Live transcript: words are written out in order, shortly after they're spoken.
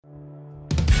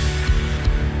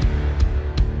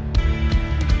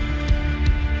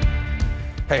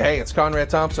Hey, it's Conrad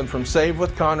Thompson from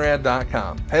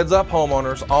SaveWithConrad.com. Heads up,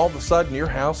 homeowners, all of a sudden your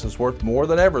house is worth more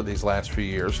than ever these last few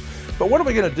years. But what are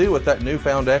we going to do with that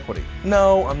newfound equity?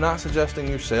 No, I'm not suggesting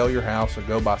you sell your house and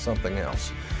go buy something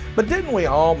else. But didn't we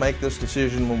all make this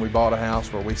decision when we bought a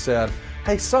house where we said,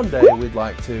 hey, someday we'd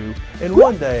like to, and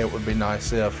one day it would be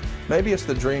nice if, maybe it's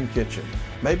the dream kitchen,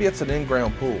 maybe it's an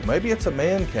in-ground pool, maybe it's a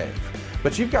man cave.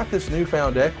 But you've got this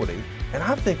newfound equity, and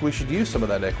I think we should use some of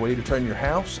that equity to turn your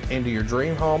house into your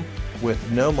dream home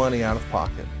with no money out of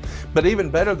pocket. But even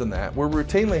better than that, we're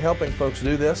routinely helping folks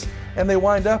do this, and they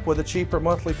wind up with a cheaper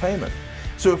monthly payment.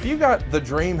 So if you got the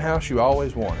dream house you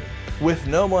always wanted, with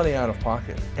no money out of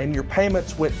pocket, and your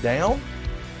payments went down,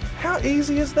 how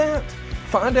easy is that?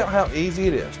 Find out how easy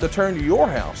it is to turn your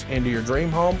house into your dream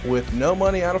home with no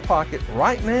money out of pocket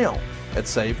right now at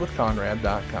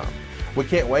SaveWithConrad.com. We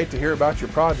can't wait to hear about your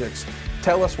projects.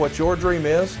 Tell us what your dream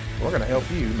is. We're going to help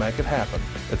you make it happen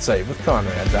at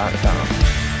SaveWithConrad.com.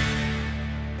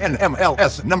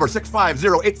 NMLS number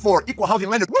 65084, Equal Housing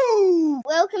Lender. Woo!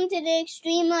 Welcome to the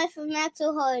Extreme Life of Max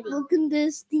O'Hardy. Welcome to the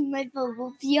Extreme Life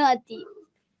of Fiati.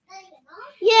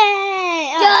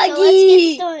 Yay! So let's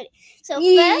get started. So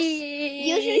first,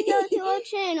 you should go to our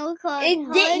channel called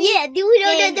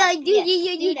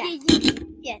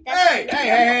Yeah, that's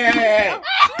Hey! No.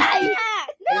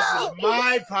 This is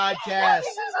my podcast. This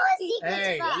is our secret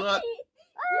Hey, spot. look.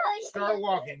 Start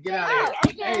walking. Get out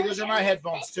of here. Hey, those are my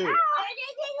headphones too.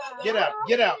 Get up.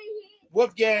 Get out.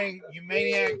 Wolfgang, you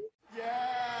maniac.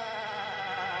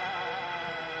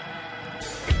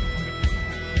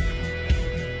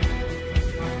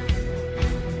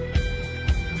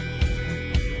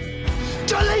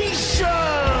 Deletion!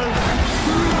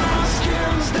 My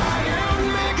skin's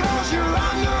dying because you're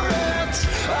under it.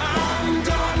 I'm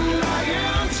done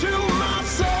lying to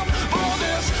myself for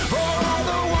this. For all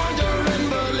the wonder and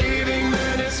believing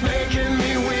that it's making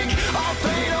me weak. I'll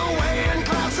fade away and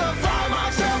classify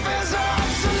myself as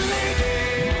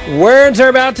obsolete. Words are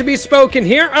about to be spoken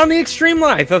here on the Extreme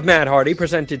Life of Matt Hardy,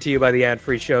 presented to you by the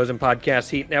ad-free shows and podcast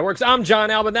Heat Networks. I'm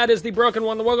John Albin. That is the broken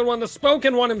one, the woken one, the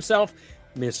spoken one himself,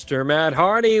 Mr. Matt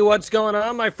Hardy. What's going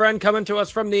on, my friend? Coming to us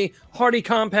from the Hardy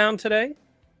compound today.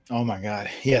 Oh my God.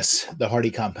 Yes. The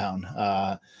Hardy compound,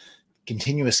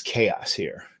 continuous chaos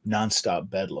here, nonstop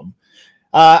bedlam.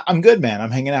 I'm good, man.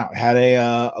 I'm hanging out. Had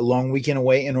a long weekend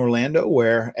away in Orlando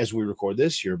where, as we record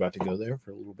this, you're about to go there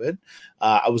for a little bit.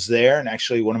 I was there, and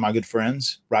actually one of my good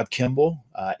friends, Rod Kimball,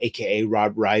 aka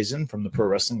Rod Risen from the pro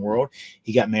wrestling world,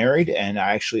 he got married, and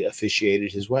I actually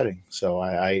officiated his wedding. So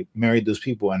I married those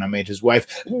people, and I made his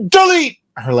wife delete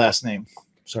her last name.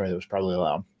 Sorry, that was probably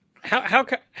loud.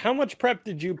 How much prep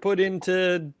did you put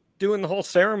into doing the whole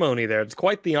ceremony there? It's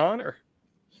quite the honor.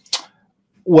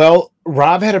 Well,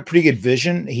 Rob had a pretty good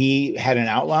vision. He had an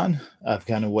outline of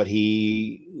kind of what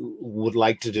he would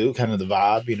like to do, kind of the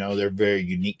vibe. You know, they're very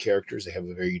unique characters. They have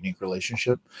a very unique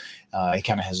relationship. He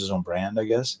kind of has his own brand, I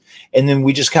guess. And then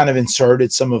we just kind of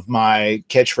inserted some of my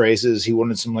catchphrases. He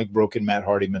wanted some like broken Matt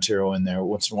Hardy material in there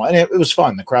once in a while. And it was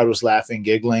fun. The crowd was laughing,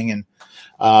 giggling. And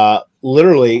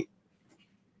literally,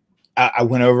 I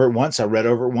went over it once. I read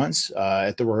over it once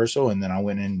at the rehearsal, and then I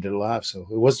went in and did it live. So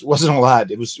it wasn't a lot.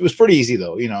 It was pretty easy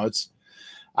though. You know,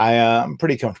 I'm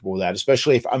pretty comfortable with that,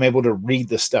 especially if I'm able to read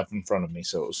the stuff in front of me.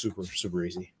 So it was super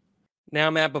easy. Now,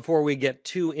 Matt, before we get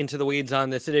too into the weeds on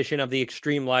this edition of the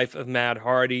Extreme Life of Matt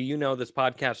Hardy, you know this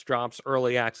podcast drops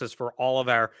early access for all of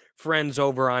our friends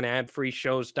over on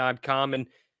adfreeshows.com, and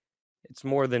it's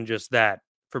more than just that.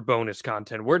 For bonus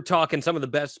content, we're talking some of the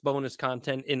best bonus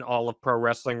content in all of pro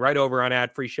wrestling right over on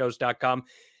adfreeshows.com.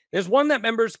 There's one that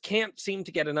members can't seem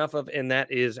to get enough of, and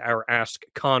that is our Ask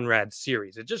Conrad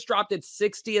series. It just dropped its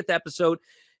 60th episode,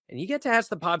 and you get to ask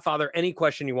the Podfather any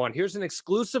question you want. Here's an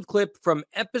exclusive clip from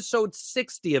episode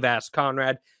 60 of Ask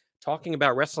Conrad, talking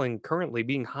about wrestling currently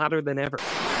being hotter than ever.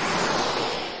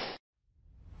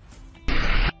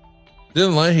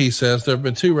 Dylan Leahy says there have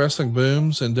been two wrestling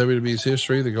booms in WWE's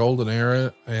history, the Golden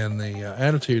Era and the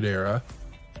Attitude Era.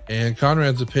 And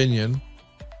Conrad's opinion,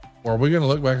 or are we going to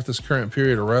look back at this current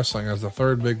period of wrestling as the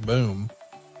third big boom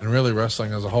and really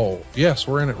wrestling as a whole? Yes,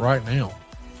 we're in it right now.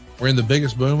 We're in the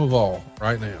biggest boom of all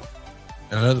right now.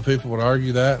 And I know that people would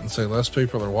argue that and say less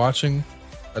people are watching.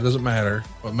 That doesn't matter.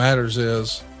 What matters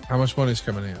is how much money's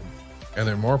coming in. And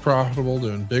they're more profitable,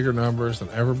 doing bigger numbers than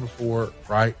ever before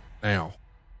right now.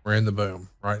 We're in the boom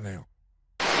right now.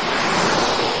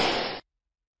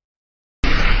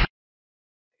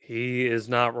 He is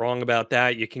not wrong about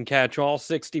that. You can catch all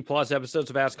 60 plus episodes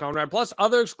of Ask Conrad, plus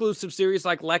other exclusive series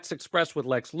like Lex Express with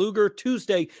Lex Luger,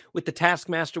 Tuesday with the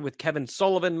Taskmaster with Kevin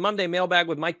Sullivan, Monday Mailbag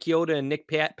with Mike Chioda and Nick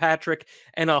Patrick,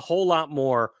 and a whole lot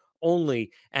more,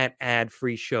 only at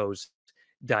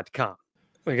adfreeshows.com.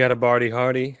 We got a Barty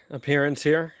Hardy appearance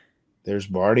here. There's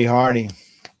Barty Hardy.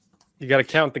 You got to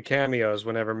count the cameos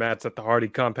whenever Matt's at the Hardy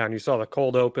compound. You saw the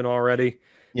cold open already.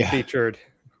 Yeah. Featured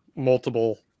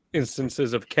multiple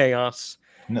instances of chaos.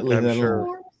 And I'm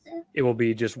sure it will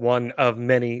be just one of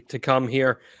many to come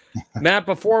here. Matt,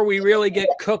 before we really get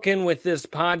cooking with this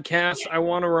podcast, I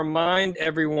want to remind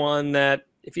everyone that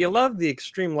if you love the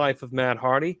extreme life of Matt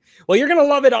Hardy, well, you're going to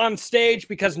love it on stage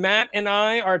because Matt and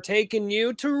I are taking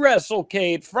you to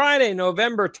WrestleCade Friday,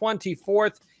 November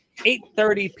 24th,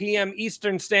 8:30 p.m.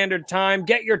 Eastern Standard Time.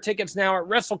 Get your tickets now at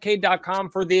WrestleCade.com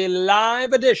for the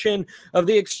live edition of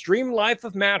the Extreme Life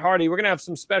of Matt Hardy. We're going to have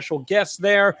some special guests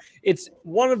there. It's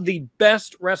one of the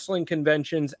best wrestling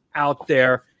conventions out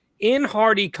there in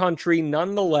Hardy country,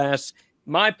 nonetheless.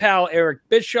 My pal Eric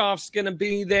Bischoff's going to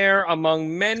be there,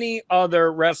 among many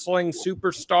other wrestling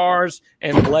superstars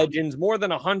and legends. More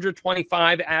than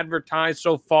 125 advertised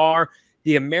so far.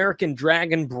 The American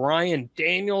Dragon Bryan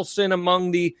Danielson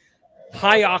among the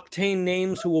high-octane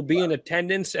names who will be in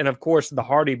attendance, and, of course, the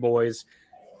Hardy Boys.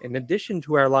 In addition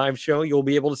to our live show, you'll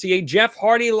be able to see a Jeff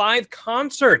Hardy live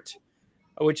concert,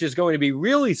 which is going to be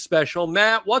really special.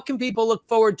 Matt, what can people look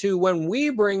forward to when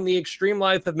we bring the Extreme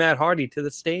Life of Matt Hardy to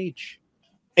the stage?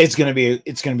 It's gonna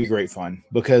be great fun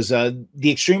because the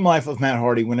Extreme Life of Matt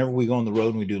Hardy, whenever we go on the road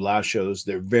and we do live shows,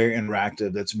 they're very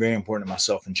interactive. That's very important to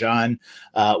myself and John.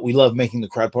 We love making the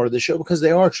crowd part of the show because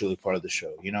they are truly part of the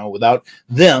show. You know, without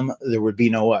them, there would be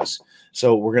no us.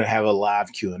 So we're gonna have a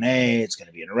live Q&A. It's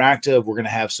gonna be interactive. We're gonna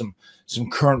have some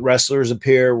current wrestlers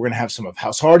appear. We're gonna have some of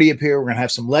House Hardy appear. We're gonna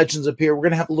have some legends appear. We're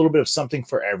gonna have a little bit of something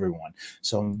for everyone.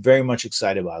 So I'm very much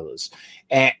excited about this.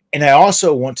 And I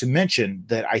also want to mention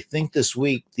that I think this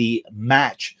week the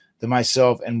match that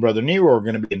myself and Brother Nero are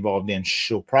going to be involved in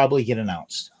she'll probably get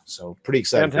announced. So pretty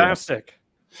excited. Fantastic.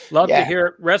 Love to hear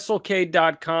it.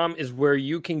 WrestleCade.com is where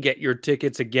you can get your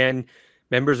tickets. Again,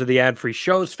 members of the Ad Free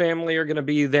Shows family are going to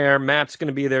be there. Matt's going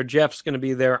to be there. Jeff's going to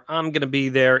be there. I'm going to be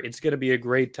there. It's going to be a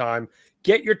great time.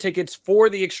 Get your tickets for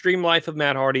the Extreme Life of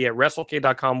Matt Hardy at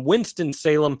WrestleCade.com,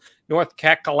 Winston-Salem, North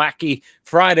Kakalaki,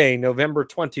 Friday, November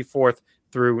 24th.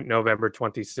 Through November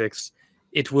 26th.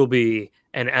 It will be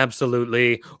an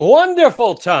absolutely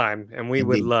wonderful time, and we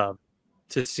would love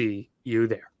to see you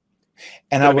there.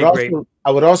 And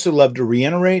I would also love to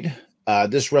reiterate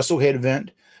this WrestleCade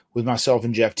event with myself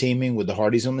and Jeff teaming with the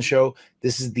Hardys on the show.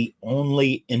 This is the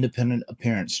only independent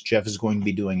appearance Jeff is going to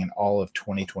be doing in all of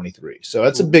 2023. So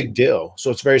that's a big deal.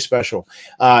 So it's very special.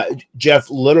 Jeff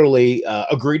literally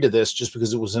agreed to this just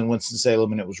because it was in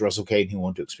Winston-Salem and it was WrestleCade and he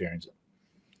wanted to experience it.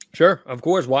 Sure, of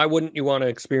course. Why wouldn't you want to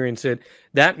experience it?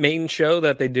 That main show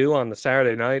that they do on the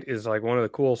Saturday night is like one of the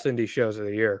coolest indie shows of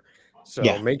the year. So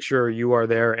make sure you are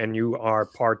there and you are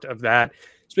part of that.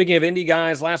 Speaking of indie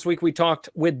guys, last week we talked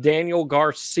with Daniel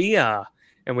Garcia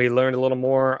and we learned a little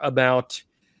more about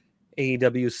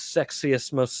AEW's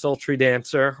sexiest, most sultry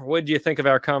dancer. What did you think of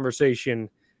our conversation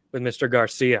with Mr.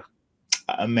 Garcia?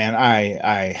 Man,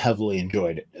 I heavily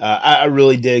enjoyed it. I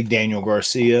really dig Daniel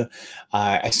Garcia.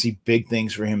 I see big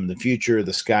things for him in the future.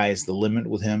 The sky is the limit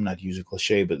with him. Not to use a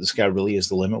cliche, but the sky really is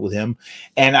the limit with him.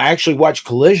 And I actually watched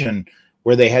Collision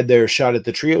where they had their shot at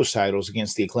the trios titles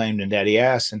against the Acclaimed and Daddy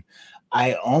Ass. And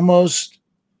I almost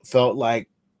felt like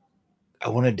I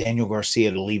wanted Daniel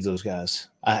Garcia to leave those guys.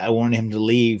 I wanted him to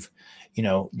leave, you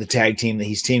know, the tag team that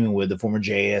he's teaming with, the former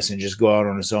JS, and just go out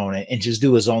on his own and just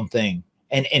do his own thing.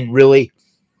 And really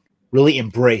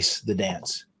embrace the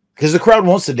dance because the crowd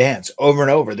wants to dance over and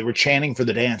over. They were chanting for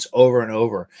the dance over and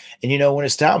over. And, you know, when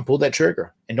it's time, pull that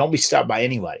trigger and don't be stopped by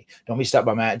anybody. Don't be stopped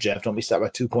by Matt Jeff. Don't be stopped by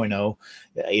 2.0.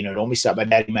 You know, don't be stopped by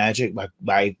Daddy Magic,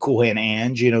 by Cool Hand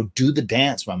Ange. You know, do the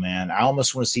dance, my man. I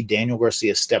almost want to see Daniel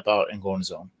Garcia step out and go on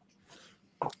his own.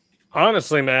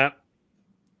 Honestly, Matt,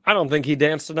 I don't think he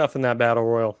danced enough in that battle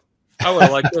royal. I would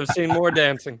have liked to have seen more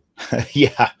dancing.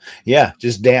 Yeah.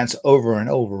 Just dance over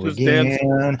and over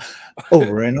again.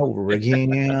 Over and over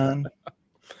again.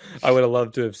 I would have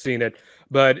loved to have seen it.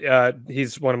 But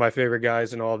he's one of my favorite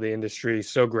guys in all the industry.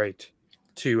 So great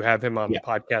to have him on the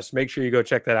podcast. Make sure you go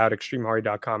check that out,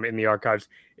 extremehardy.com in the archives.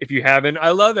 If you haven't, I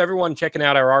love everyone checking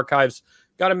out our archives.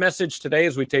 Got a message today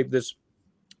as we tape this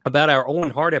about our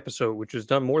Owen Hart episode, which was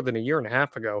done more than a year and a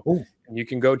half ago. Ooh. And you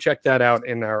can go check that out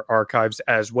in our archives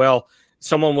as well.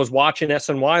 Someone was watching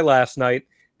SNY last night,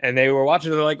 and they were watching.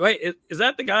 They're like, wait, is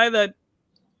that the guy that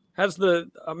has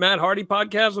the Matt Hardy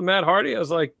podcast with Matt Hardy? I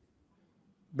was like,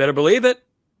 better believe it.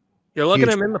 You're looking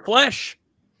at him in the flesh.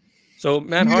 So,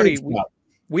 Matt Hardy,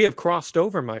 we have crossed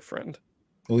over, my friend.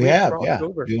 We have, yeah.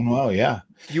 Over. Doing well, yeah.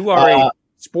 You are a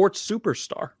sports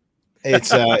superstar.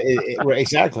 It's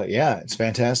exactly, yeah, it's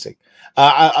fantastic.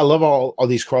 I love all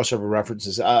these crossover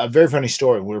references. A very funny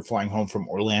story. We were flying home from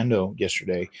Orlando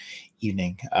yesterday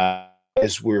evening.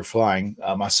 As we were flying,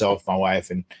 myself, my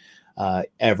wife, and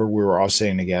Ever, we were all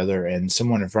sitting together, and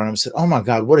someone in front of us said, "Oh my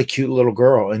God, what a cute little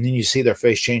girl!" And then you see their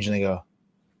face change, and they go,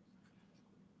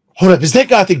 "Hold up, is that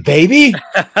Gothic Baby?"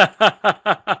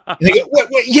 And they go, "What?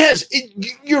 Yes,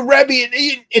 you're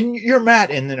Rebby, and you're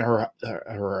Matt." And then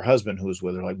her husband, who was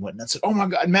with her, like went and said, "Oh my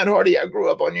God, Matt Hardy, I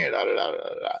grew up on you." Da, da, da, da,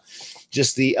 da.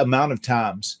 Just the amount of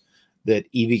times that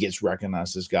Evie gets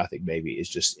recognized as Gothic Baby is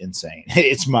just insane.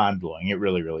 It's mind blowing. It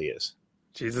really, really is.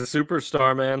 She's a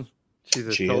superstar, man. She's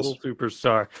a total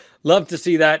superstar. Love to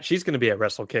see that. She's going to be at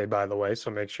WrestleCade, by the way,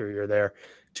 so make sure you're there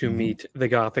to meet the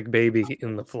Gothic Baby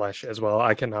in the flesh as well.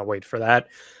 I cannot wait for that.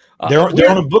 They're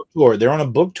on a book tour. They're on a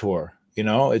book tour. You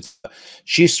know,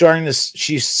 she's starting this.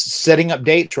 She's setting up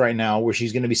dates right now where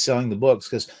she's going to be selling the books,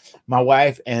 because my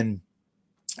wife and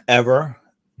Ever,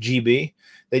 GB,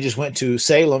 they just went to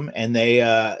Salem and they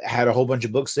had a whole bunch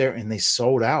of books there, and they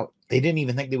sold out. They didn't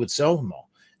even think they would sell them all.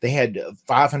 They had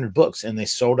 500 books and they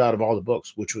sold out of all the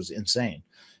books, which was insane.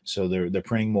 So they're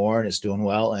printing more and it's doing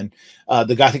well. And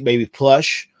the Gothic Baby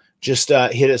plush just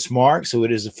hit its mark. So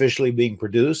it is officially being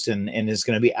produced and is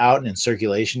going to be out and in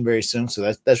circulation very soon.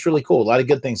 So that's really cool. A lot of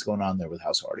good things going on there with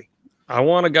House Hardy. I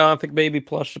want a Gothic Baby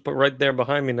plush to put right there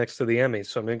behind me next to the Emmys.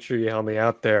 So make sure you help me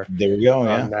out there. There we go.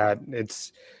 Yeah. That.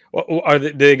 It's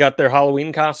they got their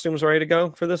Halloween costumes ready to go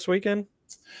for this weekend?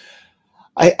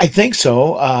 I think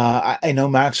so. I know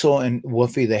Maxwell and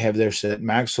Woofy, they have their set.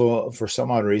 Maxwell, for some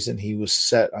odd reason, he was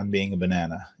set on being a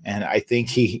banana. And I think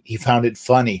he found it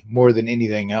funny more than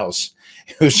anything else.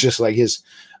 It was just like his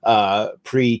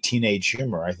pre-teenage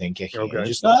humor, I think. Okay.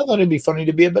 I thought it'd be funny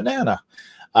to be a banana.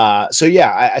 So,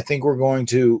 yeah, I think we're going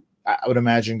to, I would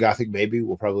imagine Gothic Baby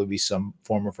will probably be some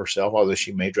form of herself, although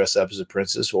she may dress up as a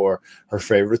princess or her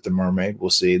favorite, the mermaid. We'll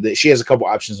see. She has a couple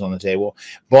options on the table.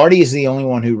 Barty is the only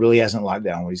one who really hasn't locked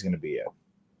down what he's going to be yet.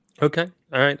 Okay.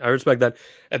 All right. I respect that.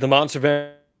 At the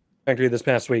Monster Factory this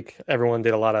past week, everyone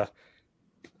did a lot of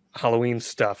Halloween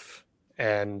stuff,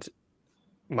 and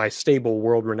my stable,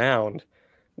 World Renowned,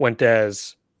 went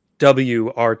as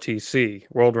WRTC,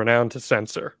 World Renowned to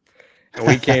Censor. And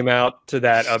we came out to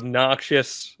that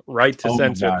obnoxious Right to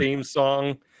Censor theme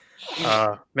song.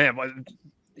 Man,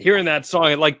 hearing that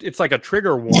song, it's like a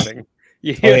trigger warning.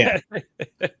 Yeah.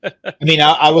 I mean,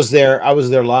 I was there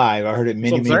live. I heard it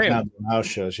many times on house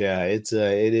shows. Yeah, it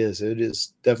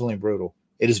is definitely brutal.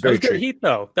 It is very good heat,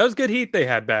 though. That was good heat they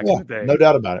had back in the day. No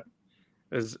doubt about it.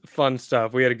 It was fun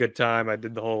stuff. We had a good time. I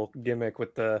did the whole gimmick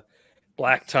with the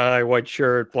black tie, white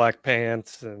shirt, black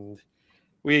pants, and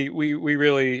we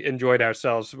really enjoyed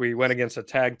ourselves. We went against a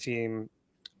tag team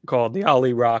called the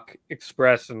Ali Rock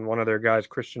Express, and one of their guys,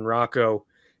 Christian Rocco,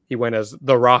 he went as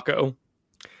the Rocco,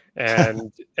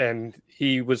 and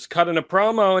he was cutting a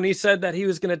promo, and he said that he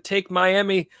was going to take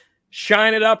Miami,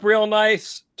 shine it up real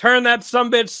nice, turn that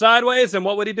sumbitch sideways, and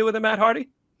what would he do with it, Matt Hardy?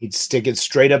 He'd stick it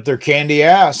straight up their candy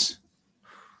ass.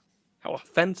 How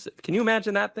offensive. Can you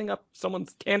imagine that thing up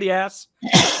someone's candy ass?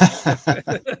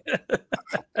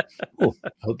 Cool.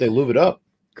 Hope they lube it up.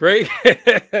 Great.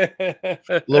 A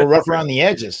little rough around the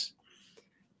edges.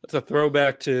 That's a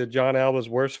throwback to John Alba's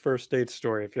worst first date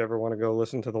story. If you ever want to go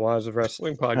listen to the Wives of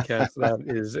Wrestling podcast, that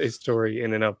is a story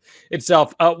in and of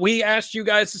itself. We asked you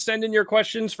guys to send in your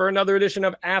questions for another edition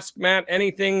of Ask Matt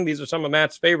Anything. These are some of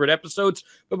Matt's favorite episodes.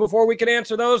 But before we can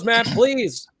answer those, Matt,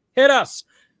 please hit us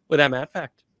with that Matt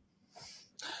fact.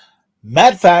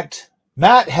 Matt fact: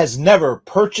 Matt has never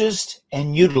purchased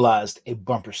and utilized a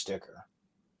bumper sticker.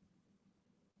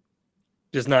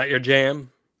 Just not your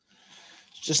jam?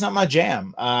 It's just not my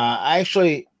jam. I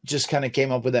actually just kind of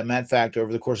came up with that Matt fact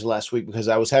over the course of last week because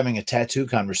I was having a tattoo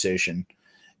conversation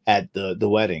at the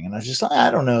wedding. And I was just like,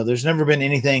 I don't know. There's never been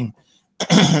anything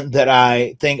that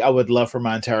I think I would love for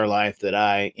my entire life that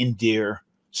I endear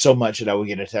so much that I would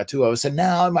get a tattoo. I would say,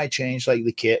 no, it might change, like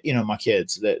my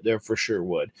kids, that they're for sure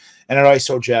would. And I always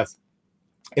told Jeff,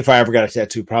 if I ever got a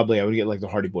tattoo, probably I would get like the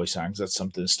Hardy Boy sign, because that's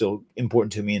something that's still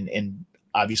important to me in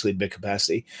obviously big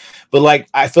capacity. But like,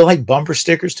 I feel like bumper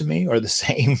stickers to me are the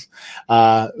same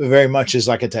very much as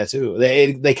like a tattoo.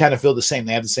 They kind of feel the same.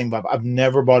 They have the same vibe. I've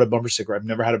never bought a bumper sticker. I've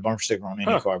never had a bumper sticker on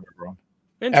any car I've ever owned.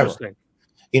 Interesting. Ever.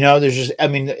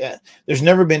 There's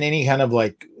never been any kind of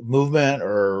like movement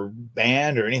or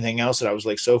band or anything else that I was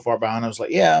like so far behind. I was like,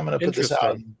 yeah, I'm going to put this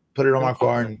out and put it on my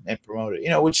car and promote it, you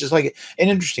know, which is like an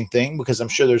interesting thing because I'm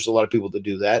sure there's a lot of people that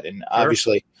do that. And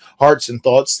obviously hearts and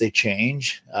thoughts, they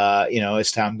change, you know,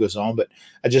 as time goes on, but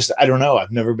I don't know.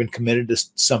 I've never been committed to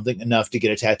something enough to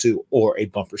get a tattoo or a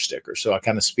bumper sticker. So I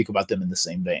kind of speak about them in the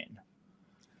same vein.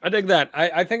 I dig that.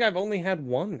 I think I've only had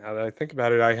one. Now that I think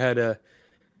about it, I had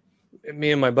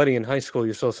me and my buddy in high school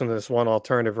used to listen to this one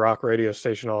alternative rock radio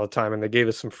station all the time, and they gave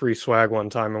us some free swag one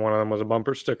time, and one of them was a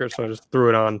bumper sticker, so I just threw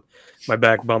it on my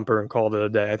back bumper and called it a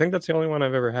day. I think that's the only one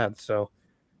I've ever had. So,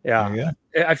 yeah,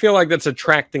 I feel like that's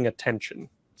attracting attention.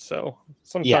 So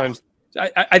sometimes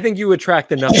I think you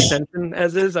attract enough attention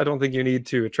as is. I don't think you need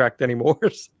to attract any more.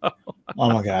 So. Oh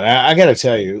my God. I got to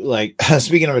tell you, like,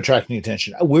 speaking of attracting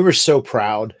attention, we were so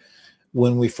proud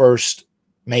when we first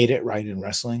made it right in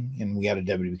wrestling, and we got a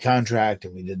WWE contract,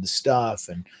 and we did the stuff,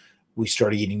 and we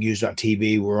started getting used on TV.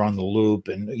 We were on the loop,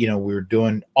 and you know, we were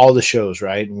doing all the shows,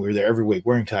 right? And we were there every week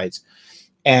wearing tights.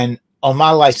 And on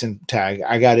my license tag,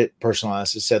 I got it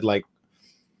personalized. It said like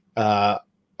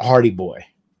Hardy Boy.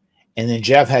 And then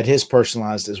Jeff had his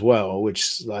personalized as well,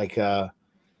 which like I'm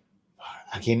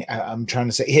trying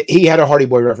to say he had a Hardy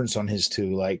Boy reference on his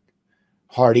too, like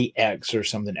Hardy X or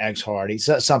something, X Hardy,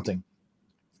 something.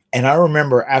 And I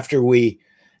remember after we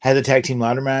had the tag team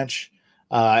ladder match,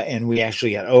 and we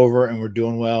actually got over and we're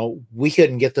doing well, we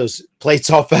couldn't get those plates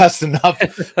off fast enough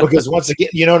because once again,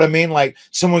 you know what I mean? Like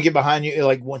someone would get behind you,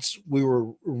 like once we were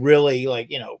really like,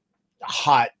 you know,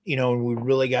 hot, you know, and we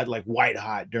really got like white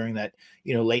hot during that,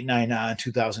 you know, late 99,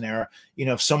 2000 era, you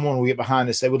know, if someone would get behind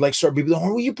us, they would like start people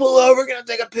going, will you pull over? Gonna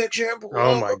take a picture.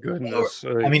 Oh my goodness.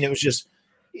 I mean, it was just,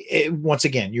 once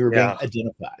again, you were being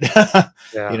identified,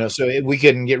 you know, so we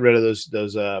couldn't get rid of those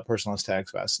personalized tags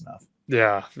fast enough.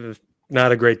 Yeah.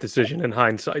 Not a great decision in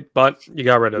hindsight, but you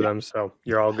got rid of them. So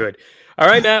you're all good. All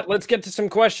right, Matt, let's get to some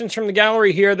questions from the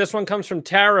gallery here. This one comes from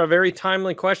Tara. A very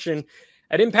timely question.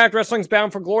 At Impact Wrestling's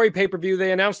Bound for Glory pay-per-view,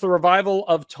 they announced the revival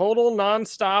of Total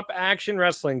Nonstop Action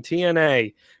Wrestling,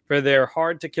 TNA, for their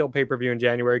Hard to Kill pay-per-view in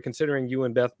January. Considering you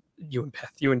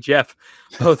and Jeff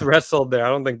both wrestled there. I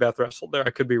don't think Beth wrestled there.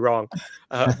 I could be wrong.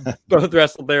 Both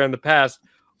wrestled there in the past.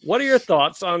 What are your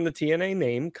thoughts on the TNA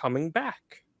name coming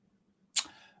back?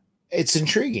 It's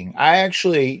intriguing. I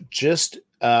actually just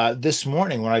this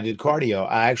morning when I did cardio,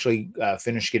 I actually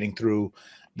finished getting through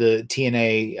the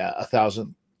TNA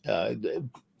 1000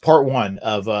 part 1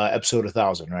 of episode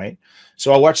 1000, right?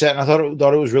 So I watched that and I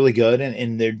thought it was really good,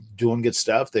 and they're doing good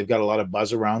stuff. They've got a lot of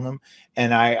buzz around them,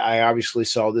 and I obviously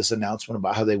saw this announcement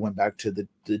about how they went back to the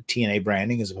TNA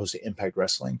branding as opposed to Impact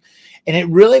Wrestling, and it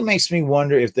really makes me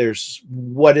wonder if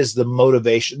what is the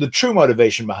motivation, the true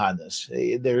motivation behind this.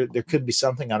 There could be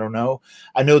something, I don't know.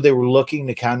 I know they were looking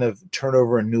to kind of turn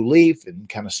over a new leaf and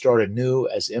kind of start anew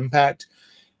as Impact,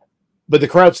 but the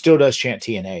crowd still does chant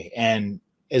TNA, and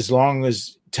as long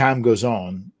as time goes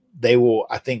on, they will,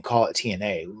 I think, call it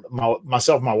TNA.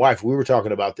 Myself and my wife, we were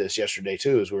talking about this yesterday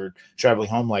too, as we were traveling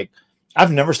home. Like,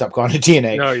 I've never stopped calling it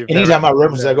TNA. No, anytime I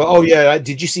reference it, I go, oh yeah,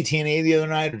 did you see TNA the other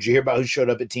night? Or did you hear about who showed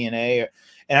up at TNA?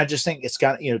 And I just think it's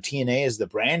got, you know, TNA is the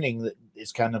branding that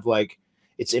is kind of like,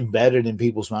 it's embedded in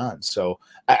people's minds. So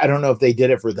I don't know if they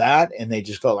did it for that and they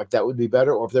just felt like that would be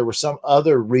better, or if there was some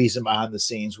other reason behind the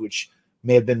scenes, which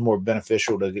may have been more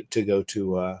beneficial to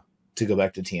go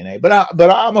back to TNA, but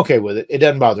I'm okay with it. It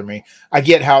doesn't bother me. I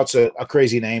get how it's a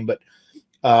crazy name, but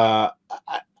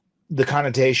the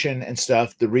connotation and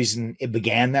stuff, the reason it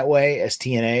began that way as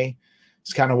TNA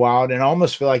is kind of wild, and I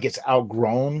almost feel like it's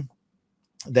outgrown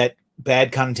that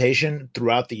bad connotation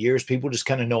throughout the years. People just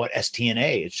kind of know it as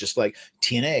TNA. It's just like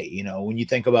TNA, you know, when you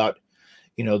think about,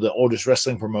 you know, the oldest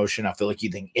wrestling promotion, I feel like you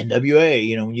think NWA,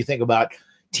 you know, when you think about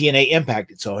TNA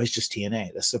Impact, it's always just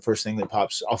TNA. That's the first thing that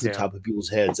pops off the top of people's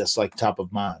heads. That's like top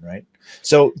of mind, right?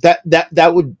 So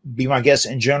that would be my guess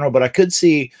in general, but I could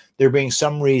see there being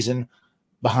some reason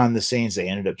behind the scenes they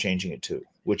ended up changing it too,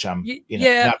 which I'm, you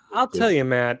know, I'll tell you,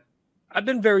 Matt, I've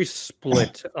been very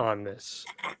split on this.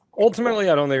 Ultimately,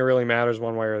 I don't think it really matters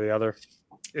one way or the other.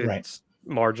 It's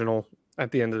marginal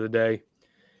at the end of the day.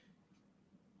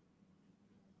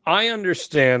 I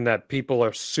understand that people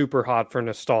are super hot for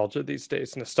nostalgia these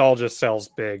days. Nostalgia sells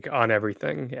big on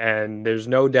everything. And there's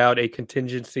no doubt a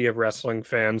contingency of wrestling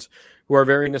fans who are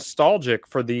very nostalgic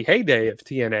for the heyday of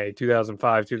TNA,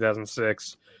 2005,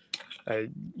 2006,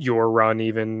 your run,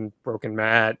 even Broken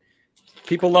Matt.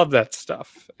 People love that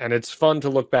stuff. And it's fun to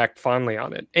look back fondly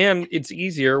on it. And it's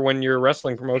easier when your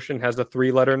wrestling promotion has a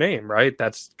 3-letter name, right?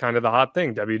 That's kind of the hot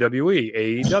thing.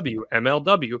 WWE, AEW,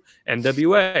 MLW,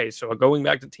 NWA. So going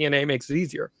back to TNA makes it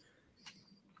easier.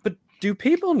 But do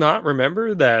people not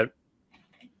remember that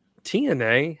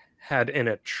TNA had an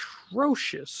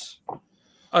atrocious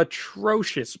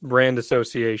atrocious brand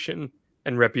association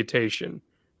and reputation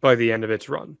by the end of its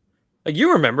run. Like,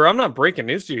 you remember, I'm not breaking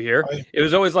news to you here. It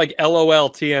was always like, LOL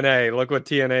TNA, look what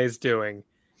TNA is doing.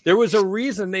 There was a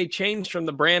reason they changed from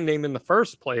the brand name in the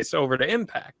first place over to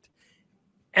Impact.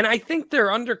 And I think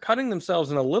they're undercutting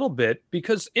themselves in a little bit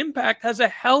because Impact has a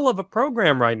hell of a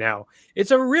program right now.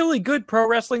 It's a really good pro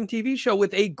wrestling TV show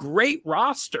with a great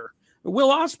roster. Will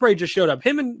Ospreay just showed up.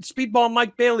 Him and Speedball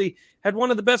Mike Bailey had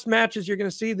one of the best matches you're going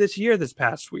to see this year this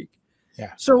past week.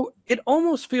 Yeah. So it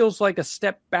almost feels like a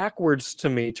step backwards to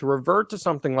me to revert to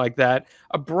something like that,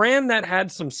 a brand that had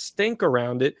some stink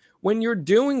around it when you're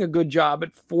doing a good job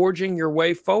at forging your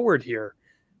way forward here.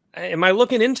 Am I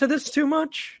looking into this too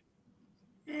much?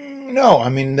 No, I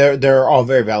mean, they're all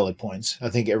very valid points. I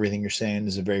think everything you're saying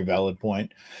is a very valid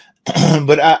point.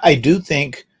 But I do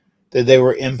think that they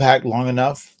were Impact long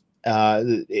enough.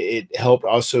 It helped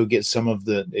also get some of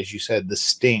the, as you said, the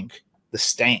stank,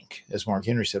 as Mark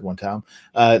Henry said one time,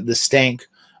 the stank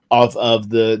off of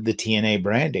the TNA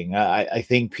branding. I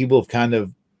think people have kind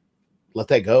of let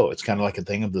that go. It's kind of like a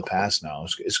thing of the past now,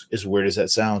 as weird as that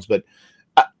sounds. But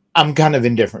I'm kind of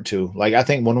indifferent too. Like, I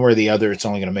think one way or the other, it's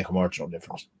only going to make a marginal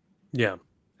difference. Yeah.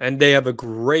 And they have a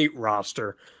great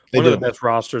roster. One of the best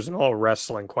rosters in all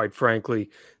wrestling, quite frankly.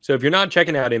 So if you're not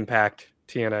checking out Impact,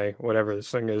 TNA, whatever this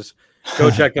thing is,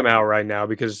 go check them out right now,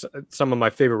 because some of my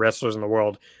favorite wrestlers in the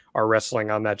world are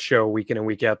wrestling on that show week in and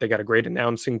week out. They got a great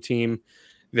announcing team.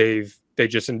 They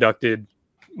just inducted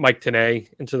Mike Tenay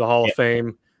into the Hall of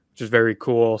Fame, which is very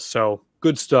cool. So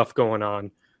good stuff going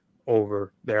on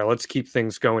over there. Let's keep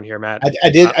things going here, Matt. I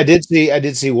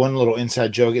did see one little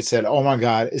inside joke. It said, "Oh my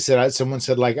God!" It said someone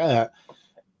said like,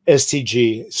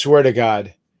 "STG, swear to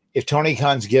God, if Tony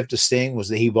Khan's gift to Sting was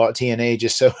that he bought TNA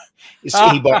just so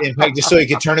he bought Impact just so he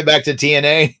could turn it back to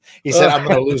TNA, he said, I'm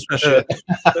going to lose my shit."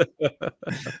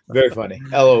 Very funny.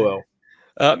 LOL.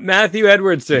 Matthew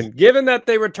Edwardson, given that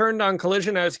they returned on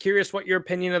Collision, I was curious what your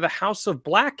opinion of the House of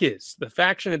Black is. The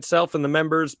faction itself and the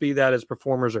members, be that as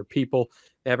performers or people,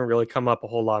 they haven't really come up a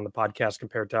whole lot on the podcast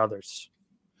compared to others.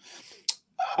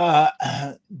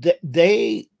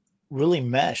 They really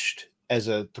meshed as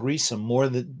a threesome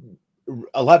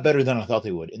a lot better than I thought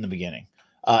they would in the beginning.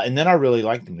 And then I really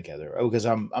liked them together because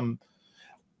I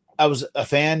was a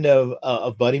fan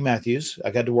of Buddy Matthews.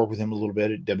 I got to work with him a little bit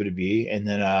at WWE, and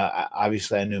then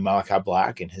obviously I knew Malachi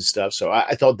Black and his stuff, so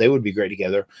I thought they would be great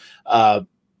together.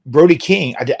 Brody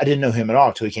King, I didn't know him at all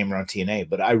until he came around TNA,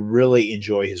 but I really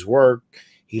enjoy his work.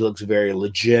 He looks very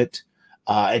legit,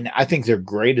 and I think they're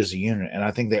great as a unit, and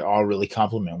I think they all really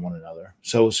complement one another.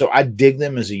 So I dig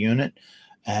them as a unit,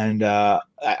 and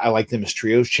I like them as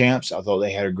trios champs. I thought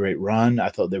they had a great run. I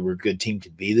thought they were a good team to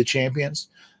be the champions.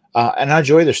 And I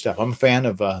enjoy their stuff. I'm a fan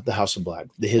of the House of Black.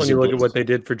 When you look at what they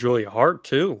did for Julia Hart,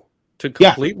 too, to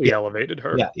completely elevated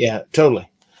her. Yeah, totally.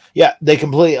 Yeah, they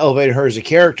completely elevated her as a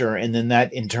character, and then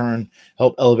that in turn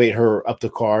helped elevate her up the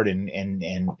card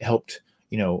and helped,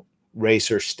 raise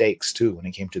her stakes, too, when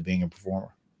it came to being a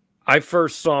performer. I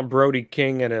first saw Brody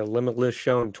King at a Limitless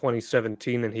show in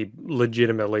 2017, and he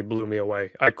legitimately blew me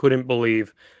away. I couldn't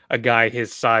believe a guy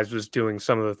his size was doing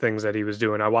some of the things that he was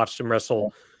doing. I watched him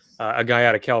wrestle a guy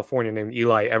out of California named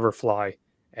Eli Everfly,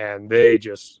 and they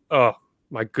just, oh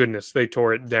my goodness, they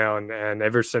tore it down. And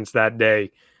ever since that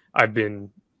day, I've been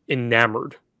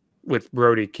enamored with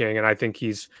Brody King, and I think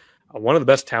he's one of the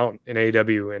best talent in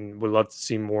AEW, and would love to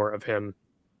see more of him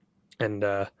and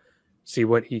see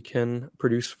what he can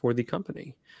produce for the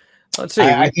company. Let's see.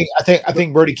 I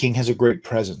think Brody King has a great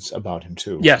presence about him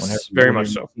too. Yes, very much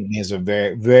so. He has a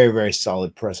very, very, very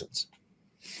solid presence.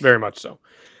 Very much so.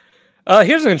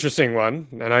 Here's an interesting one,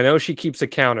 and I know she keeps a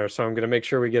counter, so I'm going to make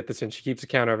sure we get this in. She keeps a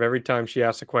counter of every time she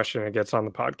asks a question and gets on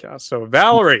the podcast. So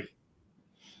Valerie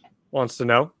wants to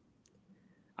know,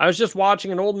 I was just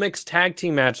watching an old mixed tag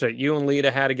team match that you and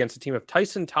Lita had against a team of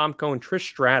Tyson Tomko and Trish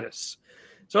Stratus.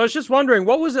 So I was just wondering,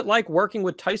 what was it like working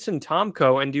with Tyson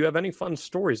Tomko, and do you have any fun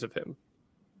stories of him?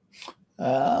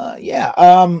 I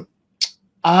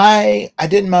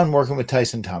didn't mind working with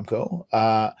Tyson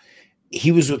Tomko.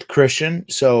 He was with Christian,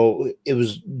 so it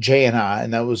was Jay and I,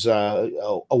 and that was a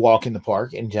walk in the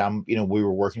park. And we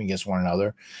were working against one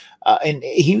another, and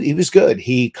he was good.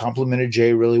 He complimented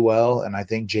Jay really well, and I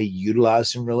think Jay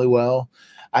utilized him really well.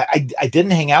 I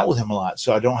didn't hang out with him a lot,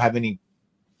 so I don't have any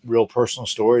real personal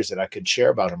stories that I could share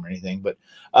about him or anything. But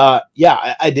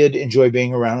I did enjoy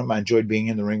being around him. I enjoyed being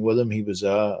in the ring with him. He was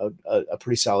a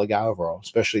pretty solid guy overall,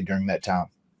 especially during that time.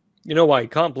 You know why he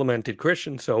complimented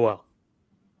Christian so well?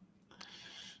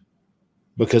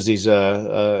 Because he's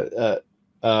a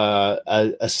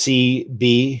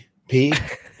CBP.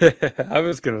 I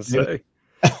was going to say.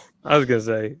 I was gonna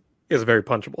say he has a very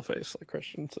punchable face, like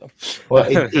Christian. So, Well,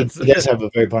 he does have a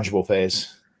very punchable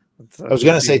face. I was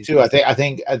gonna say too. I thought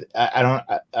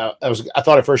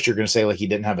at first you were gonna say like he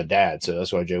didn't have a dad, so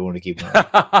that's why Jay wanted to keep him.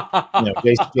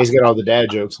 Jay's got all the dad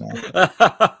jokes now.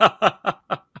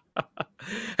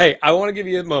 Hey, I want to give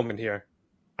you a moment here.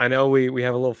 I know we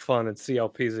have a little fun at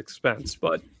CLP's expense,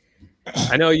 but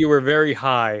I know you were very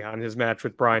high on his match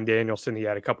with Bryan Danielson he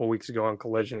had a couple weeks ago on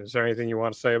Collision. Is there anything you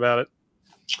want to say about it?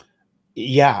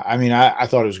 Yeah, I mean, I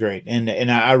thought it was great,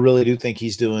 and I really do think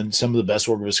he's doing some of the best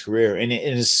work of his career, and it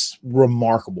is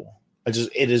remarkable.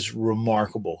 It is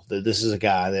remarkable that this is a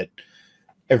guy that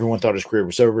everyone thought his career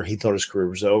was over. He thought his career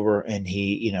was over, and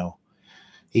he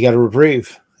got a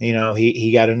reprieve.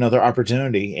 He got another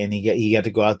opportunity, and he got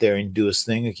to go out there and do his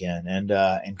thing again.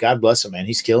 And God bless him, man.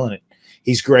 He's killing it.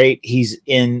 He's great. He's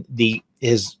in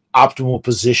his optimal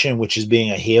position, which is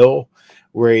being a heel,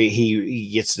 where he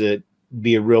gets to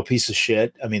be a real piece of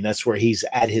shit. I mean, that's where he's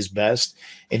at his best,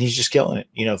 and he's just killing it.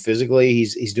 Physically,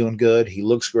 he's doing good. He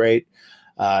looks great.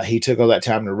 He took all that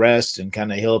time to rest and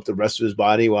kind of heal up the rest of his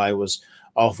body while he was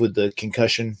off with the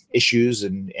concussion issues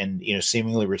and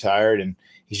seemingly retired. And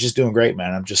he's just doing great,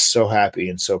 man. I'm just so happy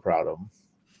and so proud of him.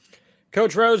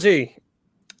 Coach Rosie,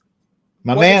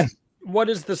 my man. What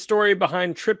is the story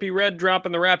behind Trippie Redd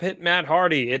dropping the rap hit Matt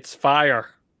Hardy? It's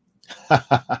fire.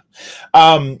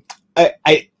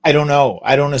 I don't know.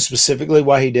 I don't know specifically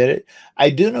why he did it.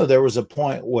 I do know there was a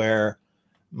point where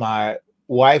my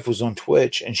wife was on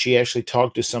Twitch and she actually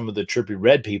talked to some of the Trippie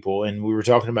Redd people, and we were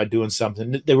talking about doing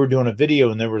something. They were doing a video,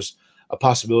 and there was a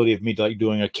possibility of me like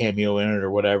doing a cameo in it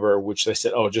or whatever, which they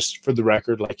said, oh, just for the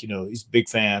record, like, he's a big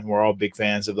fan. We're all big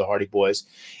fans of the Hardy Boys.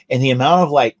 And the amount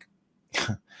of like,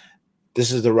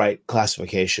 this is the right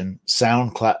classification,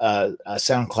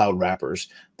 SoundCloud rappers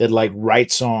that like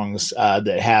write songs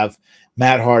that have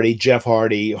Matt Hardy, Jeff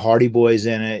Hardy, Hardy Boys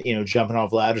in it, jumping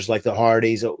off ladders like the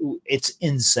Hardys. It's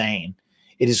insane.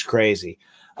 It is crazy.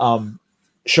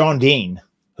 Sean Dean,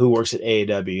 who works at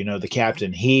AEW, the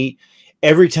captain,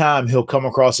 every time he'll come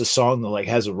across a song that like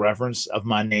has a reference of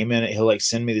my name in it, he'll like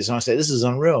send me the song and say, this is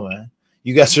unreal, man.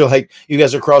 You guys are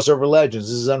crossover legends.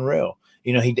 This is unreal.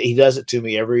 He does it to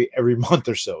me every month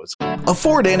or so.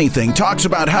 Afford Anything talks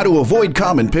about how to avoid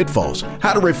common pitfalls,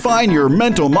 how to refine your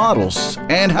mental models,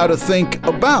 and how to think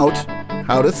about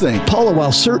how to think. Paula,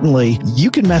 while certainly you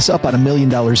can mess up on $1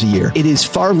 million a year, it is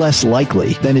far less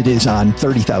likely than it is on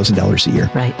 $30,000 a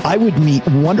year. Right. I would meet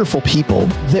wonderful people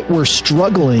that were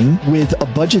struggling with a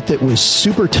budget that was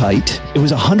super tight. It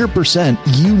was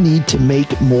 100%. You need to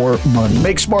make more money.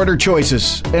 Make smarter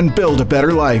choices and build a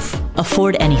better life.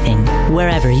 Afford Anything,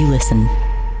 wherever you listen.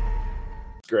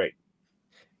 Great.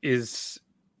 Is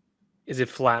it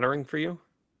flattering for you?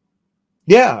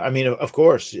 Yeah, I mean, of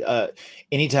course.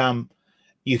 Anytime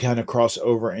you kind of cross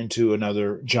over into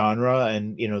another genre,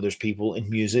 and there's people in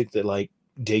music that like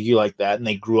dig you like that, and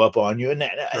they grew up on you, and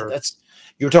that's,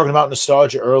 you were talking about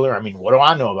nostalgia earlier. I mean, what do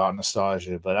I know about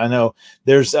nostalgia? But I know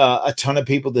there's a ton of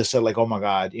people that said like, oh my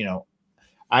God,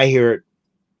 I hear it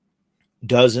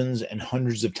dozens and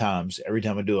hundreds of times every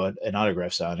time I do an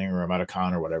autograph signing or I'm at a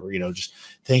con or whatever, just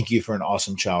thank you for an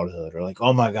awesome childhood, or like,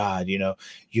 oh my God, you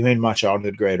made my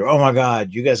childhood great, or oh my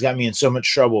God, you guys got me in so much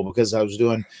trouble because I was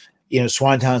doing,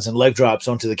 swantons and leg drops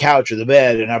onto the couch or the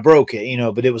bed and I broke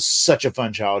it, but it was such a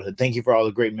fun childhood. Thank you for all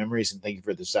the great memories and thank you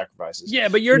for the sacrifices. Yeah,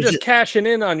 but you're just cashing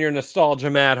in on your nostalgia,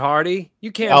 Matt Hardy.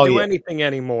 You can't do anything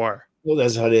anymore. Well,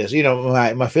 that's how it is.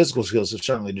 My physical skills have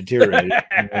certainly deteriorated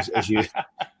as you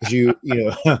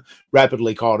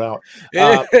rapidly called out.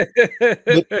 But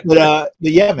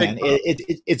yeah, man,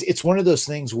 it's one of those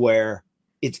things where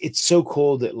it's so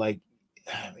cool that like,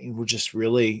 I mean, we're just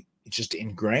really just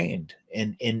ingrained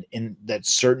in that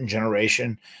certain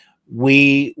generation.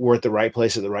 We were at the right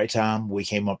place at the right time. We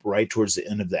came up right towards the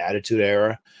end of the Attitude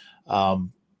Era. Well,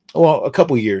 a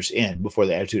couple years in before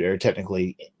the Attitude Era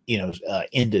technically,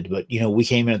 ended, but we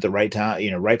came in at the right time,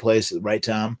 right place at the right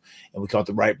time, and we caught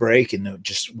the right break, and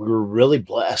we were really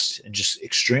blessed and just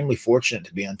extremely fortunate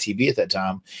to be on TV at that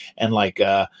time. And like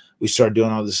we started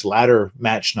doing all this ladder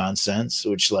match nonsense,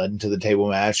 which led into the table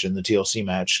match and the TLC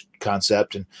match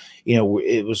concept. And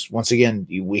it was, once again,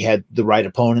 we had the right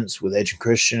opponents with Edge and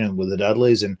Christian and with the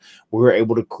Dudleys, and we were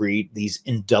able to create these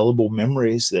indelible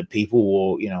memories that people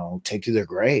will take to their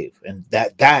grave, and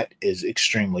that is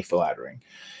extremely flattering.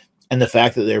 And the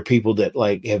fact that there are people that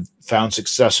like have found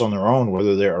success on their own,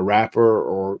 whether they're a rapper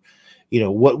or,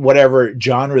 whatever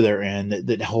genre they're in,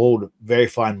 that hold very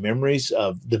fond memories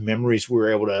of the memories we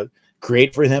were able to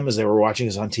create for them as they were watching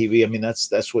us on TV. I mean,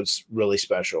 that's what's really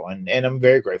special. And I'm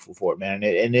very grateful for it, man.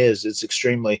 It's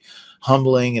extremely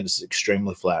humbling and it's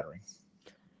extremely flattering.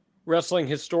 Wrestling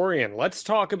historian, let's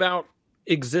talk about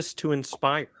Exist to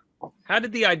Inspire. How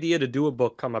did the idea to do a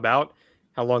book come about?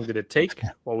 How long did it take?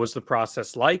 What was the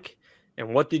process like?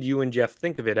 And what did you and Jeff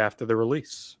think of it after the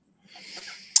release?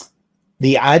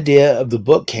 The idea of the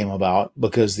book came about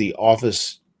because the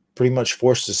office pretty much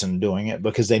forced us into doing it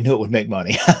because they knew it would make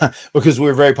money because we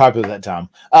were very popular at that time.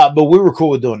 But we were cool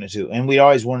with doing it too. And we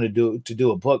always wanted to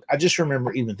do a book. I just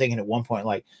remember even thinking at one point,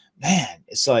 like, man,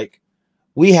 it's like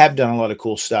we have done a lot of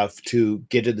cool stuff to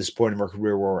get to this point in our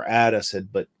career where we're at. I said,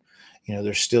 but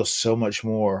there's still so much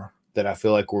more that I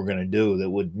feel like we're going to do that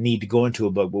would need to go into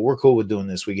a book, but we're cool with doing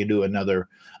this. We can do another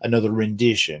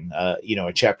rendition, a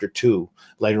chapter 2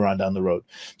 later on down the road.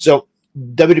 So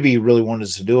WWE really wanted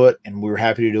us to do it, and we were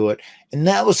happy to do it. And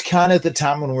that was kind of at the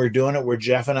time when we were doing it, where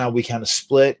Jeff and I, we kind of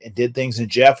split and did things, and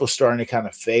Jeff was starting to kind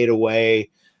of fade away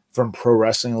from pro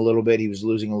wrestling a little bit. He was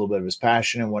losing a little bit of his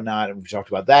passion and whatnot. And we talked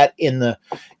about that in the,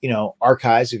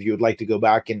 archives, if you would like to go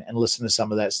back and listen to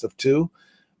some of that stuff too.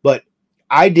 But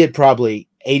I did probably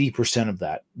 80% of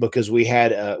that because we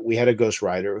had a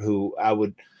ghostwriter who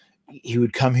he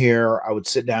would come here. I would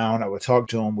sit down. I would talk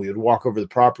to him. We would walk over the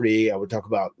property. I would talk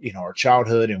about, our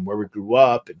childhood and where we grew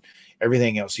up and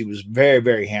everything else. He was very,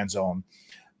 very hands-on,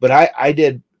 but I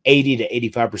did 80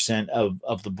 to 85%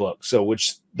 of the book. So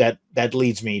which that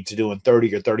leads me to doing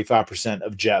 30 or 35%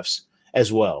 of Jeff's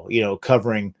as well,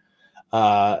 covering,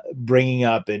 bringing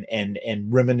up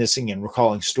and reminiscing and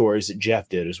recalling stories that Jeff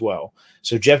did as well.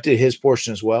 So Jeff did his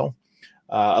portion as well,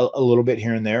 a little bit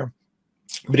here and there,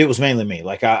 but it was mainly me.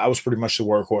 Like I was pretty much the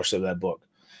workhorse of that book.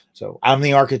 So I'm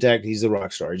the architect. He's the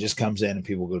rock star. He just comes in and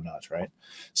people go nuts. Right.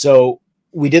 So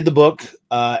we did the book.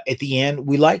 At the end,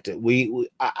 we liked it.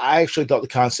 I actually thought the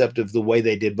concept of the way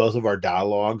they did both of our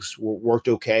dialogues worked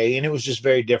okay. And it was just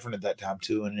very different at that time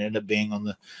too. And it ended up being on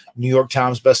the New York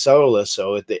Times bestseller list.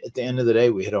 So at the end of the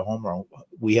day, we hit a home run.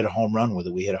 We hit a home run with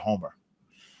it. We hit a homer.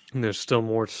 And there's still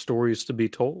more stories to be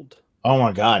told. Oh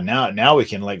my God. Now we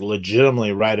can like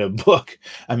legitimately write a book.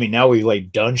 I mean, now we've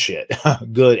like done shit,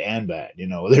 good and bad.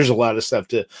 There's a lot of stuff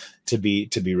to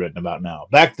be written about now.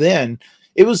 Back then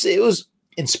it was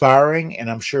inspiring and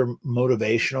I'm sure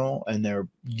motivational, and there are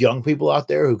young people out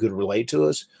there who could relate to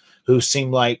us, who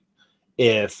seemed like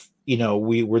if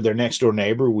we were their next door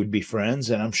neighbor, we'd be friends.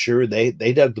 And I'm sure they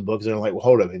dug the books. They're like, well,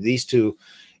 hold up, if these two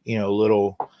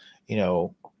little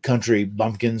country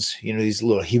bumpkins, these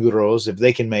little jibaros, if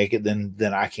they can make it, then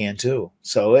I can too.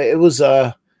 So it was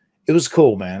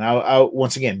cool, man. I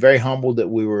once again very humbled that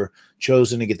we were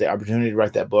chosen to get the opportunity to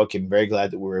write that book, and very glad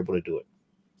that we were able to do it.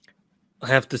 I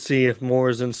have to see if more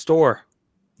is in store.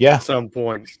 Yeah. At some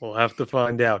point. We'll have to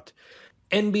find out.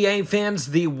 NBA fans,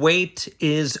 the wait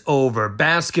is over.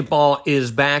 Basketball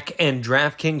is back, and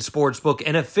DraftKings Sportsbook,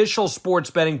 an official sports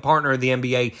betting partner of the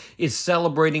NBA, is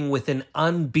celebrating with an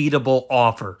unbeatable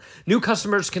offer. New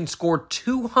customers can score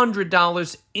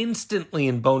 $200 instantly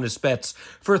in bonus bets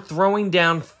for throwing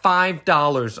down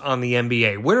 $5 on the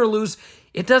NBA. Win or lose,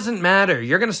 it doesn't matter.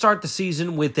 You're going to start the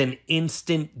season with an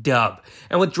instant dub.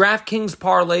 And with DraftKings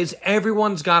parlays,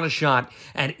 everyone's got a shot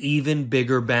at even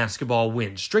bigger basketball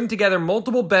wins. String together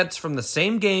multiple bets from the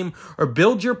same game or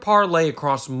build your parlay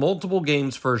across multiple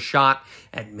games for a shot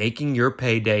at making your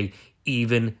payday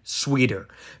even sweeter.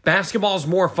 Basketball's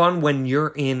more fun when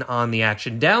you're in on the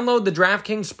action. Download the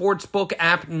DraftKings Sportsbook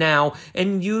app now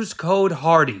and use code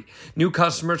HARDY. New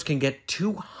customers can get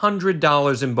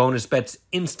 $200 in bonus bets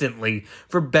instantly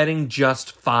for betting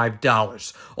just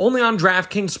 $5. Only on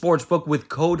DraftKings Sportsbook with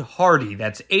code HARDY.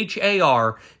 That's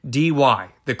HARDY.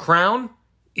 The crown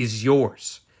is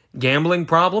yours. Gambling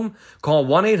problem? Call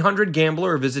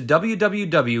 1-800-GAMBLER or visit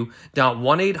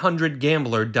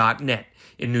www.1800gambler.net.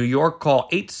 In New York, call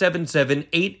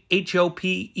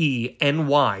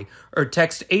 877-8-HOPE-NY or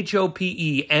text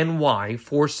HOPE-NY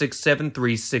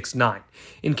 467-369.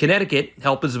 In Connecticut,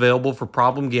 help is available for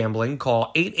problem gambling.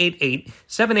 Call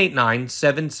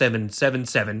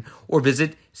 888-789-7777 or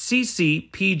visit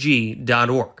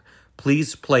ccpg.org.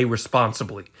 Please play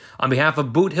responsibly. On behalf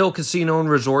of Boot Hill Casino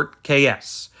and Resort,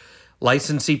 KS.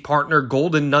 Licensee partner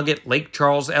Golden Nugget Lake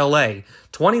Charles, LA.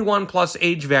 21 plus,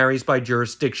 age varies by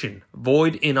jurisdiction.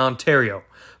 Void in Ontario.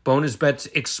 Bonus bets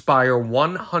expire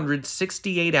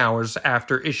 168 hours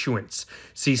after issuance.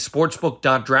 See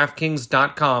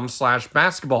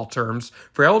sportsbook.draftkings.com/basketball terms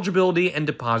for eligibility and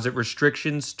deposit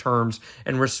restrictions, terms,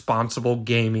 and responsible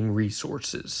gaming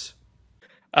resources.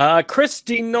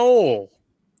 Christy Knoll,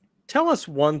 tell us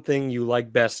one thing you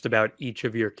like best about each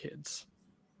of your kids.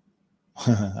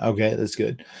 Okay, that's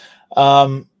good.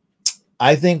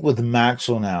 I think with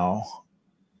Maxwell now,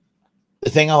 the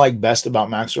thing I like best about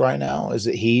Maxwell right now is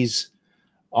that he's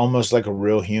almost like a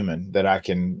real human that I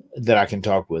can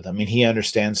talk with. I mean, he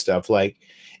understands stuff. Like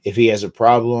if he has a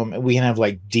problem, we can have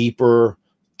like deeper,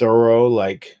 thorough,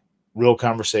 like real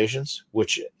conversations,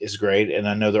 which is great. And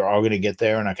I know they're all going to get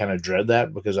there. And I kind of dread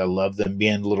that because I love them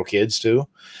being little kids too.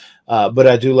 But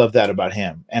I do love that about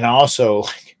him. And I also,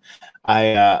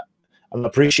 I'm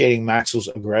appreciating Maxwell's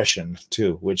aggression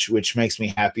too, which makes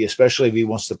me happy, especially if he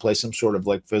wants to play some sort of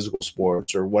like physical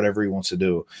sports or whatever he wants to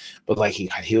do. But like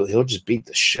he'll just beat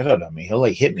the shit out of me. He'll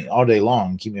like hit me all day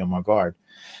long, keep me on my guard,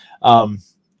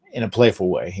 in a playful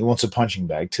way. He wants a punching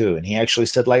bag too, and he actually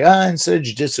said like, instead of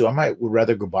jiu-jitsu, would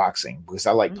rather go boxing because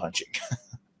I like punching.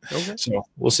 Okay. So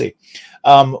we'll see.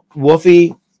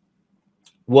 Wolfie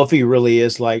really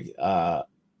is like a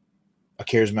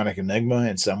charismatic enigma.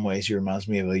 In some ways, he reminds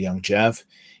me of a young Jeff.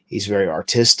 He's very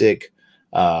artistic.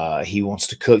 He wants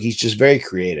to cook. He's just very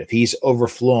creative. He's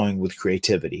overflowing with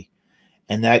creativity.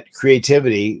 And that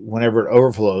creativity, whenever it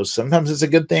overflows, sometimes it's a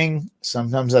good thing.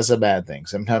 Sometimes that's a bad thing.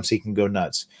 Sometimes he can go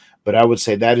nuts. But I would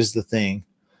say that is the thing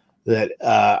that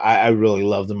I really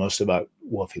love the most about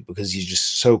Wolfie, because he's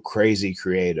just so crazy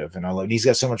creative. And he's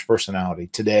got so much personality.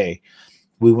 Today,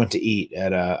 we went to eat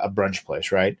at a brunch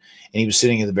place, right? And he was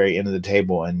sitting at the very end of the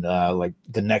table, and like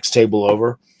the next table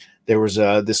over, there was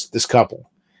this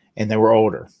couple, and they were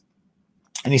older.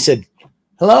 And he said,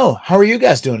 "Hello, how are you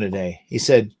guys doing today?" He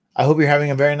said, "I hope you're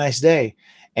having a very nice day."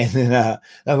 And then I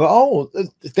go, "Oh,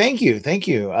 thank you,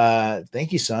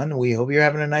 son. We hope you're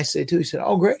having a nice day too." He said,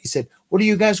 "Oh, great." He said, "What are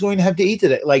you guys going to have to eat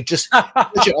today?" Like just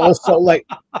also like,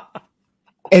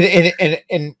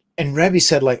 and Rebby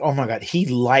said, like, "Oh my God, he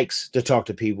likes to talk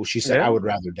to people." She said, "I would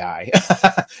rather die."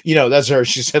 That's her.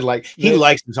 She said, like, he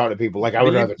likes to talk to people. Like, I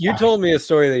would rather. You told me a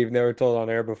story that you've never told on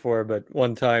air before, but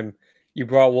one time you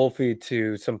brought Wolfie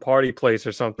to some party place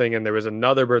or something, and there was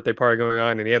another birthday party going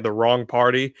on, and he had the wrong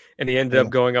party, and he ended up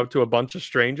going up to a bunch of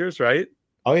strangers, right?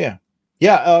 Oh yeah,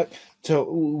 yeah.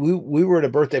 So we were at a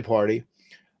birthday party,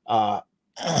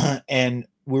 and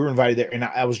we were invited there, and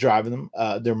I was driving them.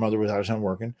 Their mother was out of town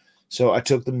working. So I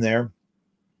took them there,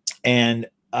 and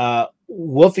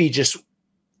Wolfie just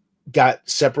got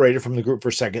separated from the group for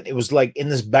a second. It was like in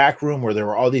this back room where there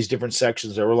were all these different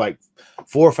sections. There were like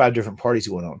 4 or 5 different parties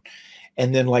going on.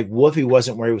 And then like Wolfie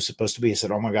wasn't where he was supposed to be. I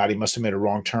said, "Oh my God, he must have made a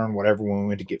wrong turn, whatever," when we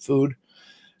went to get food.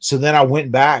 So then I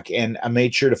went back and I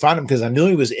made sure to find him because I knew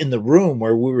he was in the room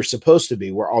where we were supposed to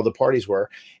be, where all the parties were.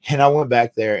 And I went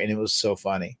back there, and it was so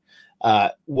funny.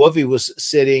 Wolfie was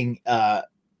sitting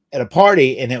at a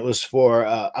party, and it was for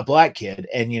a black kid,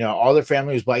 and all their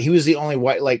family was black. He was the only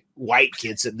white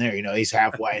kid sitting there. He's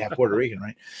half white, half Puerto Rican,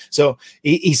 right? So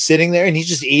he's sitting there, and he's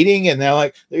just eating, and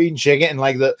they're eating chicken, and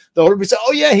like the older people say,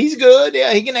 "Oh yeah, he's good.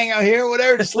 Yeah, he can hang out here,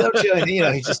 whatever." Just let him chill. And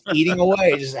he's just eating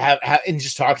away, just and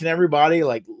just talking to everybody,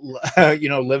 like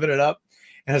living it up.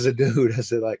 And as a dude, I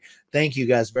said, like, "Thank you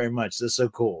guys very much. That's so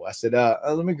cool." I said,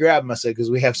 "Let me grab him." I said, because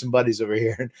we have some buddies over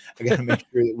here, and I got to make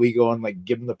sure that we go and like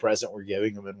give him the present we're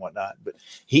giving him and whatnot. But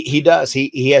he does.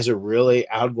 He has a really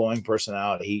outgoing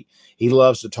personality. He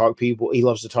loves to talk people. He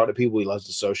loves to talk to people. He loves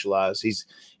to socialize.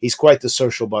 He's quite the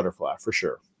social butterfly for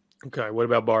sure. Okay. What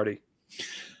about Barty?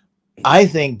 I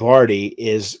think Barty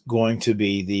is going to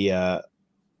be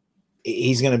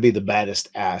he's going to be the baddest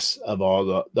ass of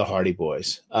all the Hardy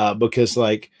Boys, because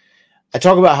like I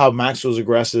talk about how Maxwell's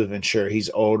aggressive, and sure, he's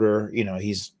older,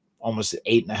 he's almost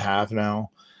 8.5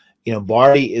 now.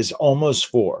 Barty is almost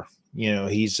 4.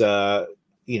 He's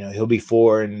he'll be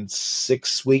 4 in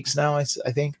 6 weeks now,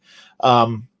 I think.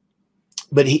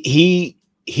 But he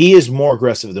is more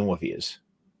aggressive than Wolfie is,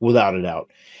 without a doubt.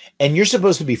 And you're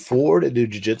supposed to be 4 to do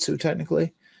jiu-jitsu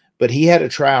technically, but he had a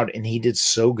tryout and he did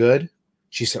so good.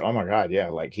 She said, "Oh my God, yeah,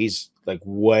 like he's like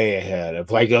way ahead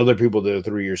of like other people that are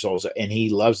 3 years old," and he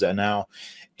loves that now.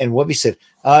 And Wolfie said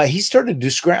he started to do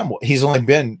scramble. He's only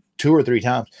been 2 or 3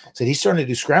 times. Said he's starting to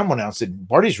do scramble now. Said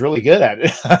Barty's really good at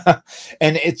it,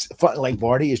 and it's fun. Like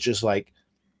Barty is just like,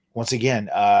 once again,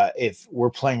 if we're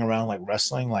playing around like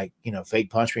wrestling, like fake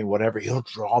punch me, whatever, he'll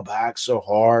draw back so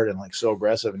hard and like so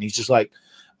aggressive, and he's just like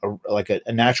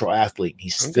a natural athlete.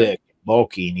 He's thick,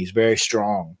 bulky, and he's very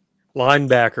strong.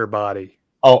 Linebacker body.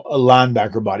 Oh, a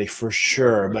linebacker body for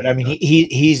sure. But I mean,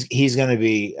 he's going to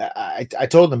be. I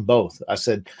told them both. I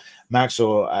said,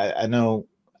 "Maxwell, I know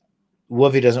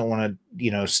Wolfie doesn't want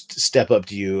to, step up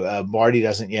to you. Barty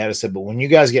doesn't yet." I said, "But when you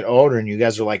guys get older and you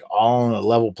guys are like all on a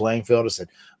level playing field," I said,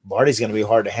 "Barty's going to be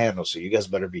hard to handle. So you guys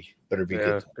better be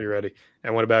good. Be ready."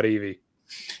 And what about Evie?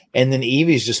 And then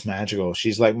Evie's just magical.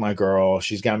 She's like my girl.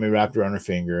 She's got me wrapped around her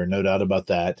finger, no doubt about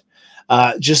that.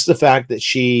 Just the fact that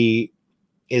she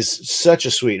is such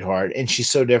a sweetheart and she's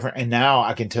so different. And now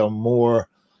I can tell more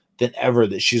than ever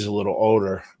that she's a little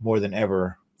older, more than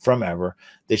ever from ever,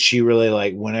 that she really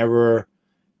like whenever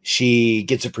she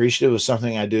gets appreciative of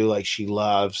something I do, like she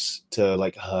loves to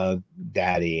like hug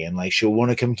daddy and like she'll want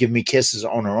to come give me kisses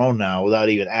on her own now without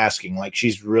even asking. Like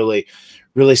she's really,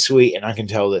 really sweet. And I can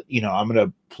tell that, you know, I'm going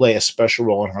to play a special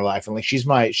role in her life. And like, she's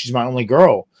my only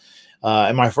girl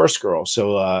and my first girl.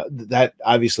 So that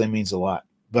obviously means a lot,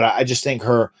 but I just think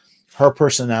her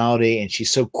personality, and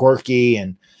she's so quirky,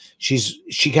 and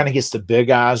she kind of gets the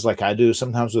big eyes like I do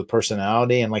sometimes with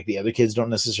personality. And like the other kids don't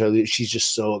necessarily, she's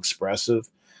just so expressive.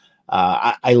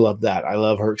 I love that. I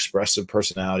love her expressive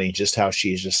personality and just how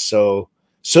she's just so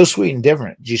sweet and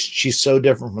different. She's so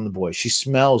different from the boys. She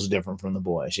smells different from the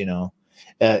boys, you know.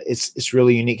 It's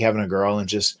really unique having a girl, and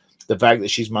just the fact that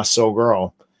she's my soul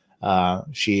girl.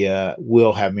 She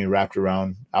will have me wrapped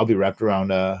around. I'll be wrapped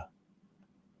around.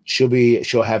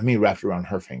 She'll have me wrapped around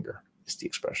her finger. Is the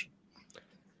expression.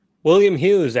 William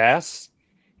Hughes asks,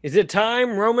 is it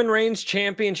time Roman Reigns'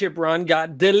 championship run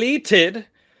got deleted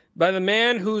by the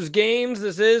man whose games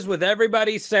this is, with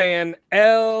everybody saying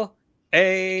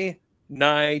L.A.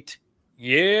 Knight?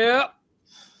 Yeah.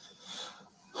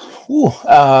 Ooh,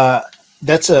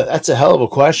 that's a hell of a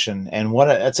question, and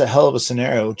that's a hell of a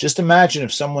scenario. Just imagine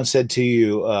if someone said to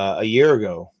you a year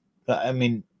ago,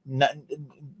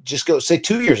 just go say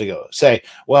 2 years ago, say,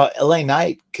 well, LA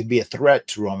Knight could be a threat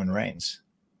to Roman Reigns.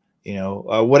 You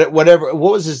know, whatever.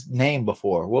 What was his name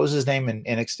before? What was his name in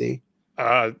NXT?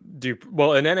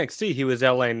 Well, in NXT he was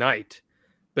LA Knight,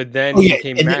 but then he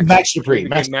became Max Dupree.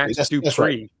 Max Dupree. That's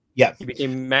right. Yeah, he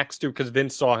became Max Dupree because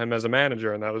Vince saw him as a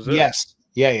manager, and that was it. Yes,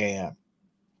 yeah.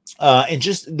 And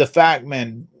just the fact,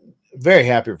 man, very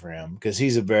happy for him because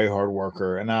he's a very hard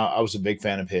worker, and I was a big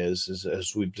fan of his,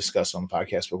 as we've discussed on the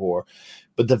podcast before.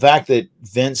 But the fact that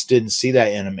Vince didn't see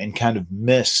that in him and kind of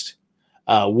missed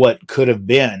what could have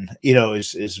been, you know,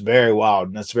 is very wild,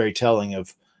 and that's very telling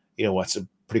of, you know, what's a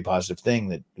pretty positive thing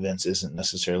that Vince isn't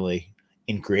necessarily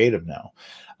in creative now.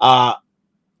 I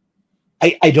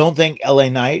don't think LA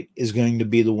Knight is going to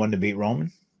be the one to beat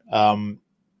Roman.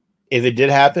 If it did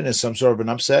happen as some sort of an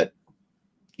upset,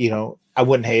 you know, I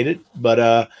wouldn't hate it,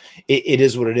 but it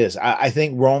is what it is. I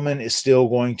think Roman is still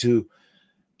going to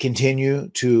continue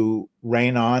to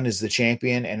reign on as the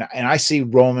champion, and I see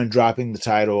Roman dropping the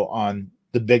title on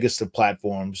the biggest of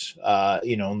platforms,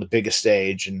 you know, on the biggest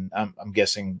stage, and I'm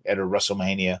guessing at a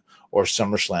WrestleMania or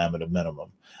SummerSlam at a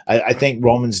minimum. I think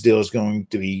Roman's deal is going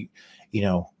to be, you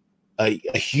know, a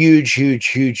huge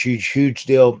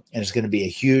deal, and it's going to be a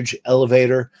huge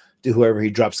elevator to whoever he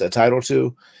drops that title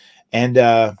to. And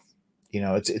you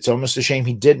know, it's almost a shame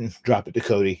he didn't drop it to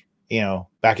Cody, you know,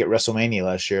 back at WrestleMania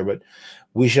last year, but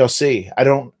we shall see. I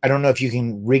don't know if you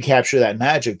can recapture that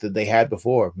magic that they had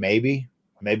before. Maybe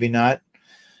not.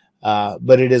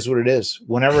 But it is what it is.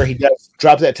 Whenever he does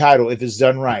drop that title, if it's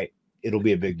done right, it'll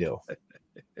be a big deal.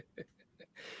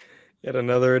 Yet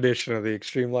another edition of the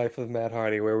Extreme Life of Matt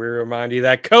Hardy, where we remind you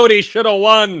that Cody should have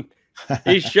won.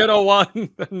 He should have won.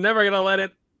 I'm never going to let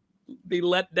it be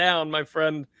let down, my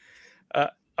friend.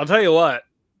 I'll tell you what,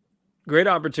 great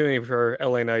opportunity for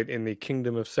LA Knight in the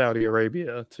Kingdom of Saudi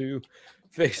Arabia to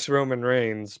face Roman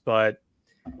Reigns. But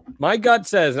my gut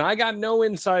says, and I got no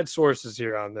inside sources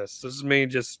here on this. This is me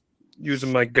just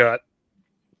using my gut.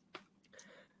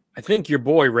 I think your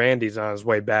boy Randy's on his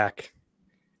way back.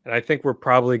 And I think we're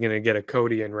probably going to get a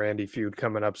Cody and Randy feud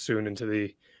coming up soon into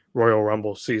the Royal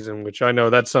Rumble season, which I know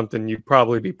that's something you'd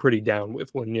probably be pretty down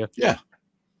with, wouldn't you? Yeah.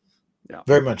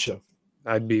 Very much so.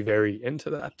 I'd be very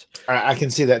into that. I can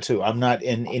see that too. I'm not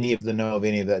in any of the know of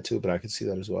any of that too, but I can see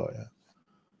that as well. Yeah.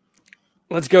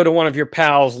 Let's go to one of your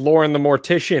pals, Lauren the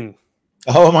Mortician.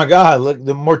 Oh my God! Look,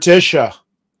 the Morticia.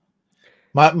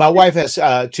 My wife has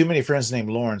too many friends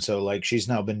named Lauren, so like she's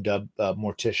now been dubbed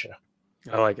Morticia.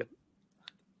 I like it.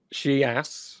 She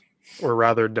asks, or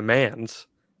rather demands,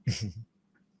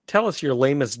 tell us your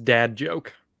lamest dad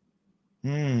joke.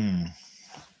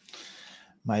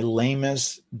 My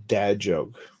lamest dad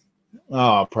joke.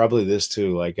 Oh, probably this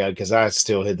too. Like, because I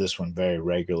still hit this one very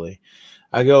regularly.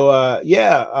 I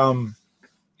go,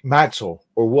 Maxwell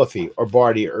or Woofy or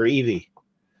Barty or Evie.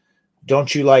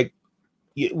 Don't you like?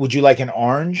 Would you like an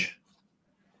orange?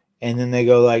 And then they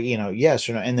go like, you know, yes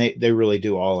or no. And they really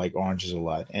do all like oranges a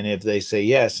lot. And if they say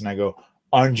yes, and I go,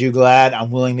 aren't you glad I'm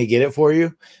willing to get it for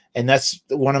you? And that's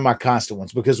one of my constant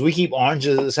ones because we keep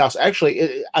oranges at this house.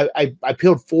 Actually, I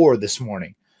peeled 4 this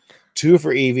morning, 2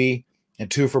 for Evie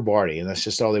and 2 for Barty. And that's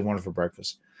just all they wanted for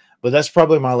breakfast. But that's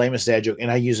probably my lamest dad joke,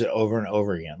 and I use it over and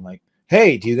over again. Like,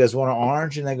 hey, do you guys want an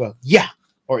orange? And they go, yeah.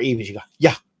 Or even you go,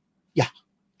 yeah, yeah,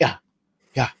 yeah,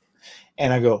 yeah.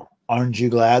 And I go, aren't you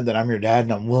glad that I'm your dad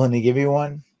and I'm willing to give you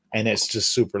one? And it's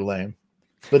just super lame.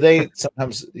 But they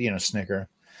sometimes, snicker,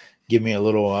 give me a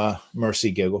little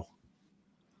mercy giggle.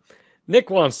 Nick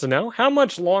wants to know, how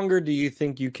much longer do you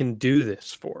think you can do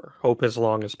this for? Hope as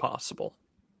long as possible.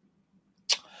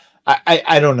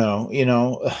 I don't know.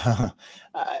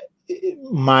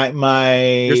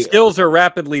 Your skills are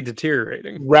rapidly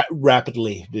deteriorating.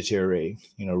 Rapidly deteriorating.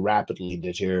 Rapidly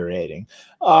deteriorating.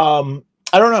 I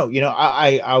don't know.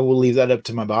 I will leave that up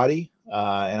to my body,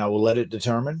 and I will let it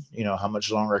determine, how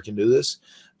much longer I can do this.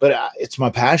 But it's my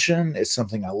passion. It's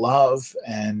something I love.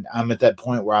 And I'm at that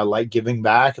point where I like giving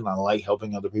back and I like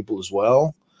helping other people as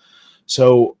well.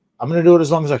 So I'm going to do it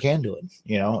as long as I can do it,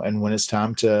 and when it's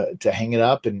time to hang it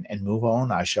up and move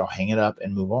on, I shall hang it up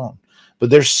and move on. But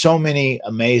there's so many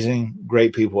amazing,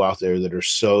 great people out there that are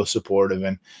so supportive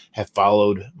and have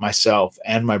followed myself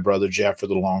and my brother Jeff for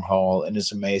the long haul. And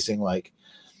it's amazing. Like,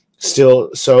 still,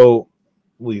 so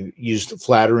we used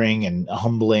flattering and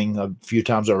humbling a few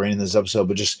times already in this episode,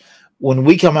 but just when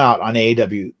we come out on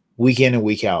AEW week in and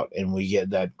week out and we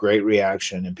get that great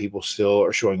reaction and people still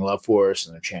are showing love for us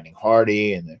and they're chanting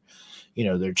Hardy and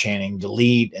they're chanting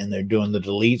delete and they're doing the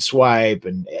delete swipe.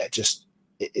 And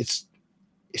it's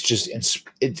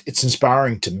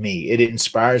inspiring to me. It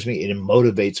inspires me. It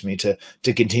motivates me to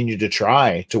continue to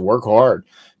try to work hard,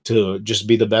 to just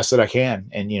be the best that I can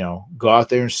and, go out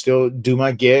there and still do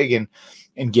my gig and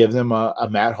give them a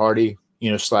Matt Hardy, /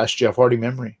 Jeff Hardy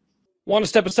memory. Want to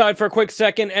step aside for a quick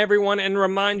second, everyone, and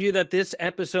remind you that this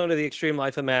episode of The Extreme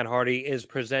Life of Matt Hardy is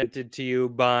presented to you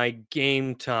by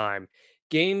Game Time.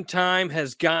 Game Time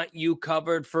has got you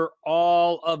covered for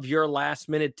all of your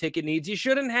last-minute ticket needs. You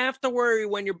shouldn't have to worry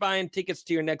when you're buying tickets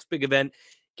to your next big event.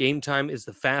 Game Time is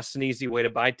the fast and easy way to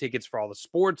buy tickets for all the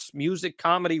sports, music,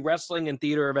 comedy, wrestling, and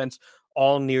theater events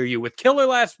all near you. With killer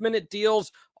last-minute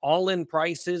deals, all-in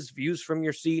prices, views from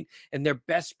your seat, and their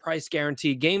best price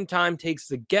guarantee, Game Time takes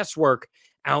the guesswork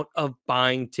out of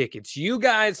buying tickets. You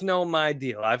guys know my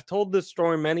deal. I've told this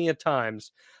story many a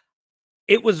times.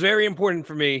 It was very important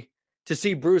for me to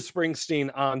see Bruce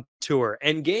Springsteen on tour,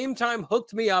 and Game Time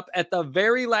hooked me up at the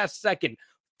very last second,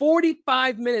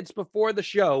 45 minutes before the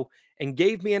show, and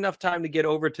gave me enough time to get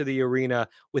over to the arena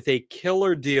with a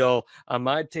killer deal on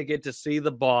my ticket to see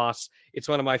the Boss. It's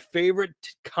one of my favorite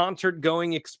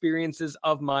concert-going experiences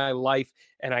of my life,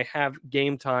 and I have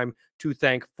Game Time to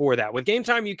thank for that. With Game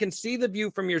Time, you can see the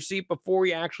view from your seat before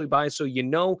you actually buy, so you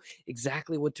know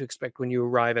exactly what to expect when you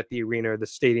arrive at the arena or the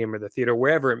stadium or the theater,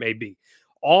 wherever it may be.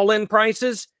 All-in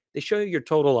prices, they show you your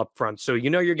total up front, so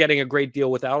you know you're getting a great deal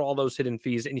without all those hidden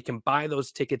fees, and you can buy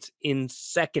those tickets in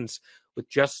seconds with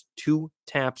just 2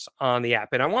 taps on the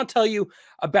app. And I want to tell you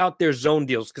about their zone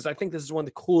deals, because I think this is one of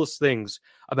the coolest things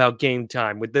about Game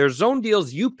Time. With their zone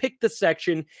deals, you pick the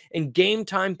section and Game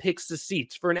Time picks the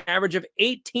seats for an average of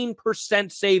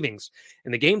 18% savings.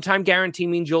 And the Game Time guarantee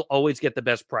means you'll always get the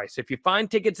best price. If you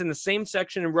find tickets in the same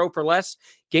section and row for less,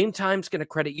 Game Time's going to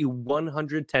credit you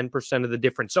 110% of the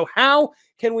difference. So how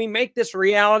can we make this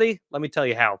reality? Let me tell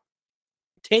you how.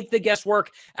 Take the guesswork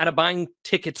out of buying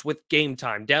tickets with Game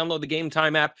Time. Download the Game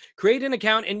Time app, create an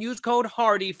account, and use code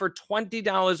HARDY for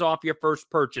 $20 off your first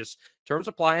purchase. Terms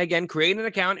apply. Again, create an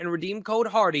account and redeem code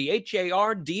HARDY,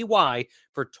 HARDY,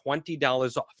 for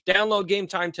 $20 off. Download Game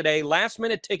Time today.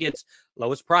 Last-minute tickets,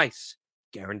 lowest price,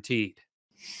 guaranteed.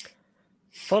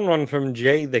 Fun one from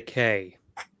Jay the K.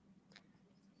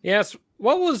 Yes,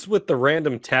 what was with the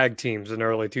random tag teams in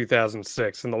early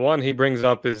 2006? And the one he brings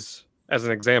up is, as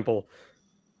an example,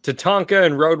 Tatanka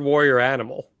and Road Warrior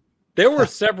Animal. There were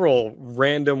several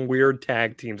random weird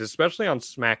tag teams, especially on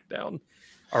SmackDown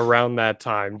around that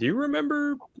time. Do you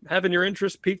remember having your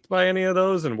interest piqued by any of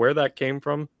those and where that came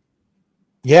from?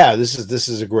 Yeah, this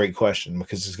is a great question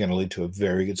because it's going to lead to a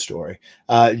very good story.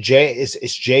 Jay,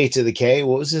 it's J to the K.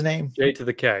 What was his name? J to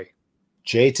the K.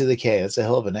 J to the K. That's a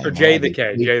hell of a name. Or J the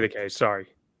K. J the K. Sorry.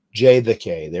 J the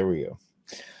K. There we go.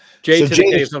 J to the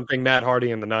K is something Matt Hardy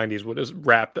in the 90s would have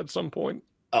rapped at some point.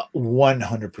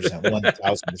 100%,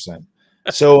 1000%.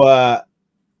 So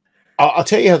I'll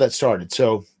tell you how that started.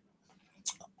 So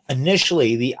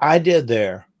initially, the idea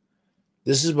there,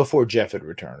 this is before Jeff had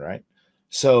returned, right?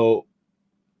 So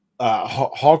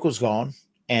Hawk was gone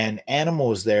and Animal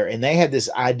was there, and they had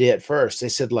this idea at first. They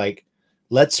said, like,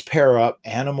 let's pair up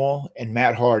Animal and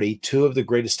Matt Hardy, 2 of the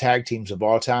greatest tag teams of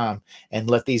all time, and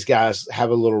let these guys have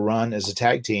a little run as a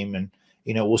tag team, and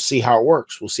we'll see how it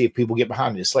works. We'll see if people get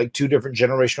behind it. It's like 2 different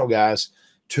generational guys,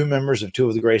 2 members of 2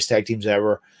 of the greatest tag teams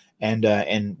ever,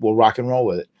 and we'll rock and roll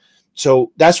with it.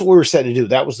 So that's what we were set to do.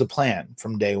 That was the plan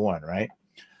from day one, right?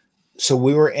 So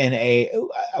we were I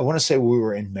want to say we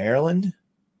were in Maryland,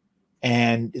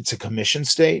 and it's a commission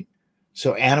state.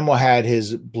 So Animal had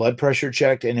his blood pressure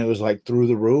checked, and it was like through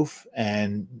the roof,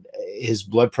 and his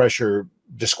blood pressure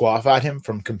disqualified him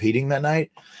from competing that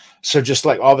night. So just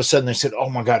like all of a sudden they said, oh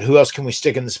my God, who else can we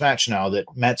stick in this match now that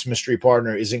Matt's mystery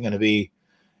partner isn't going to be,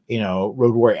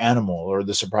 Road Warrior Animal, or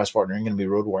the surprise partner ain't going to be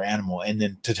Road Warrior Animal. And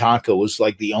then Tatanka was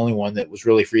like the only one that was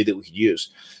really free that we could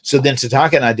use. So then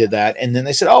Tatanka and I did that. And then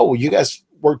they said, oh, well, you guys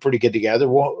work pretty good together.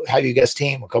 We'll have you guys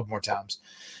team a couple more times.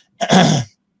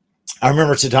 I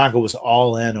remember Tatanka was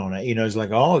all in on it. He's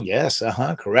like, oh yes,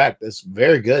 correct. That's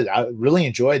very good. I really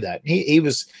enjoyed that. He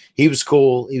was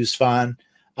cool. He was fun.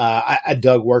 I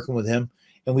dug working with him,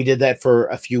 and we did that for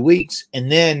a few weeks.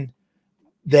 And then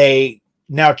they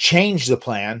now changed the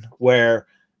plan where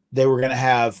they were going to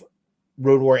have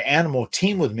Road Warrior Animal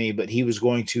team with me, but he was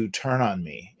going to turn on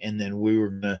me. And then we were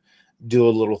going to do a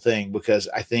little thing because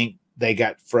I think they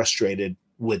got frustrated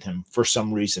with him for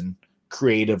some reason,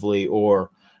 creatively or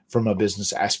from a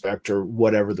business aspect or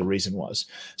whatever the reason was.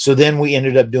 So then we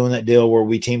ended up doing that deal where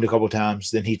we teamed a couple of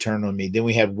times. Then he turned on me. Then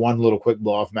we had one little quick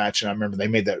blow off match. And I remember they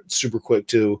made that super quick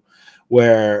too,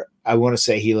 where I want to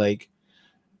say he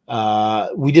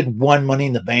we did one Money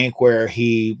in the Bank where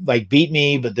he beat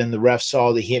me, but then the ref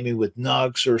saw that he hit me with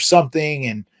Nux or something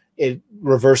and it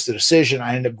reversed the decision.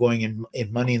 I ended up going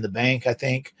in Money in the Bank, I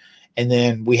think. And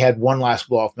then we had one last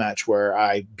blow-off match where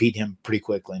I beat him pretty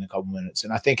quickly in a couple minutes.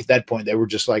 And I think at that point they were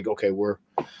just like, okay,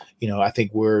 I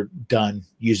think we're done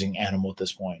using Animal at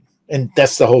this point. And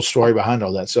that's the whole story behind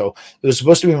all that. So it was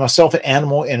supposed to be myself and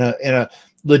Animal in a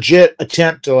legit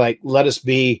attempt to let us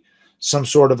be some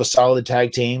sort of a solid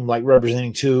tag team,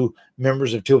 representing two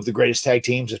members of two of the greatest tag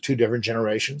teams of two different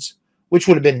generations, which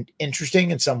would have been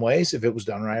interesting in some ways if it was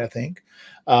done right, I think.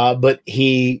 But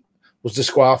he was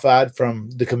disqualified from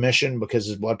the commission because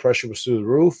his blood pressure was through the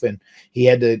roof, and he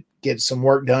had to get some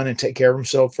work done and take care of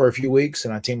himself for a few weeks.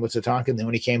 And I teamed with Tatanka. And then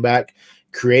when he came back,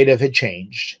 creative had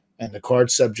changed and the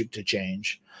card's subject to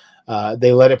change.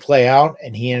 They let it play out,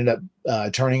 and he ended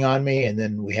up turning on me. And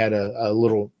then we had a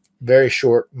little, very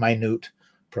short, minute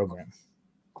program.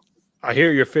 I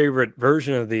hear your favorite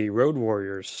version of the Road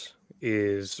Warriors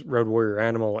is Road Warrior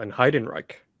Animal and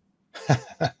Heidenreich.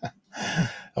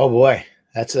 Oh boy.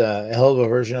 That's a hell of a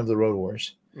version of the Road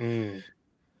Wars. Mm.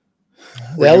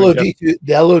 The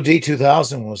LOD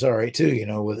 2000 was all right too,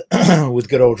 with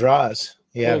good old Draws.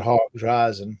 He had Hawk,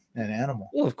 Draws, and Animal.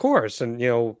 Well, of course. And,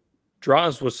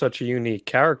 Draws was such a unique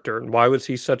character. And why was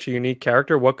he such a unique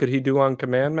character? What could he do on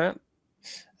command, Matt?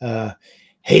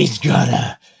 He's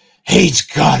gonna puke.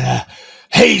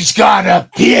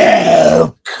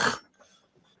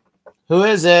 Who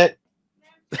is it?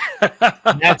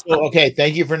 Okay,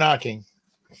 thank you for knocking.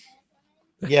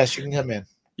 Yes, you can come in.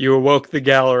 You awoke the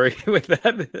gallery with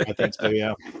that. I think so,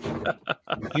 yeah.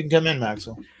 You can come in,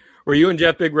 Maxwell. Were you and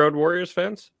Jeff big Road Warriors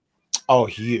fans? Oh,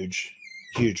 huge.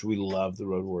 We love the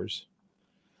Road Wars.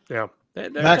 Yeah.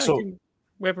 Maxwell,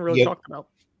 we haven't really talked about.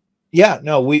 Yeah,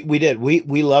 no, we did.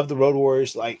 We love the Road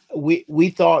Warriors. We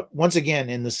thought, once again,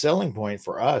 in the selling point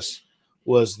for us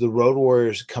was the Road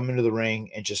Warriors coming to the ring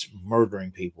and just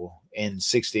murdering people in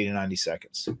 60 to 90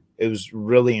 seconds. It was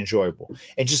really enjoyable.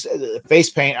 And just face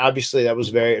paint, obviously, that was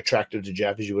very attractive to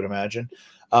Jeff, as you would imagine.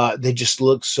 They just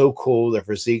looked so cool. Their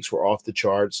physiques were off the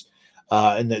charts.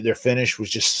 And their finish was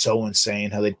just so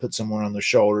insane, how they'd put someone on their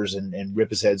shoulders and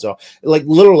rip his heads off.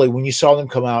 Literally, when you saw them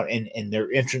come out and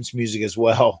their entrance music as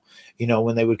well,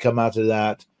 when they would come out to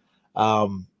that,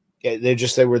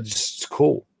 they were just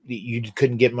cool. You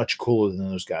couldn't get much cooler than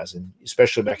those guys, and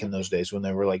especially back in those days when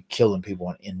they were killing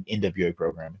people in NWA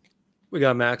programming. We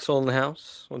got Maxwell in the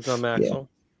house. What's up, Maxwell?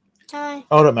 Hi.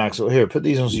 Hold up, Maxwell. Here, put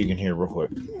these on so you can hear real quick.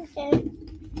 Okay.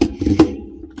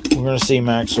 We're going to see,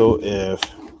 Maxwell, if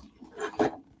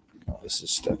this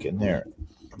is stuck in there.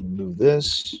 Move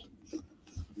this.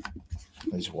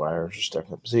 These wires are stuck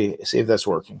up. See if that's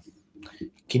working.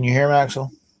 Can you hear,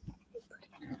 Maxwell?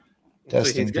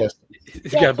 Testing.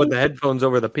 He's got to put the headphones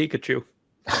over the Pikachu.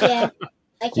 Yeah.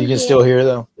 You can still hear,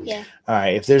 though? Yeah. All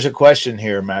right. If there's a question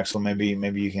here, Maxwell, maybe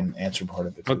you can answer part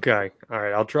of it. Okay. All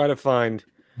right. I'll try to find.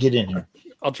 Get in here.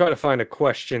 I'll try to find a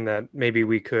question that maybe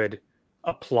we could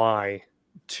apply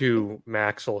to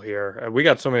Maxwell here. We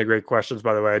got so many great questions,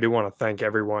 by the way. I do want to thank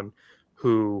everyone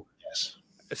who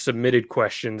submitted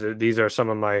questions. These are some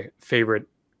of my favorite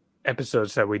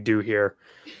episodes that we do here.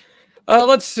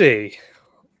 Let's see.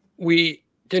 We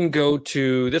can go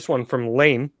to this one from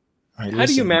Lane. Right, how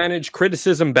do you manage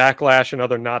criticism, backlash, and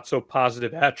other not so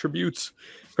positive attributes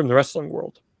from the wrestling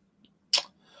world?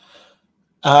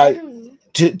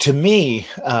 To me,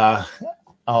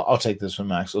 I'll take this one,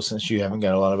 Maxwell, since you haven't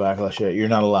got a lot of backlash yet. You're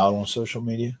not allowed on social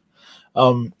media,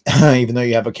 even though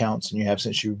you have accounts and you have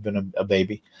since you've been a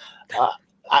baby.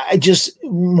 I just,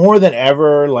 more than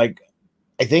ever, like,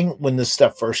 I think when this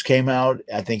stuff first came out,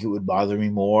 I think it would bother me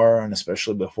more, and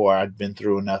especially before I'd been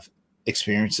through enough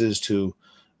experiences to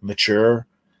mature.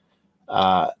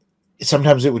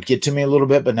 Sometimes it would get to me a little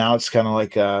bit, but now it's kind of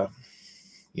like,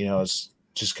 it's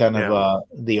just kind of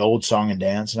the old song and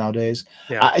dance nowadays.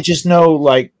 Yeah. I just know,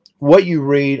 like, what you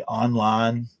read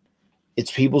online,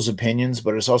 it's people's opinions,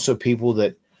 but it's also people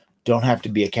that don't have to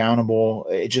be accountable.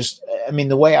 It just, I mean,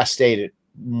 the way I state it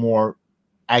more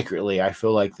accurately, I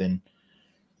feel like, than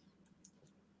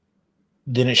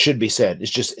it should be said.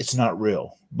 It's just, it's not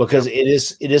real, because it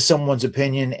is someone's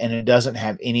opinion, and it doesn't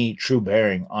have any true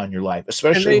bearing on your life,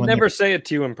 especially and they never say it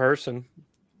to you in person.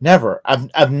 Never.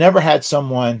 I've never had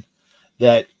someone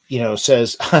that,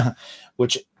 says,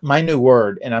 which my new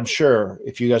word, and I'm sure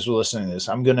if you guys were listening to this,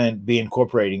 I'm going to be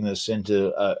incorporating this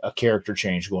into a character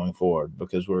change going forward,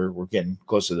 because we're getting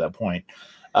close to that point,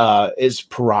 is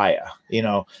pariah.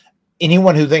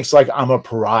 Anyone who thinks like I'm a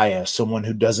pariah, someone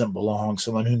who doesn't belong,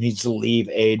 someone who needs to leave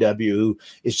AEW, who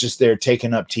is just there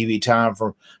taking up TV time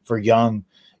for young,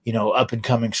 up and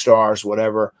coming stars,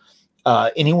 whatever.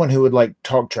 Anyone who would like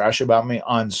talk trash about me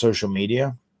on social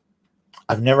media,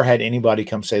 I've never had anybody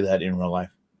come say that in real life.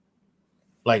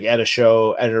 Like at a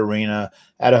show, at an arena,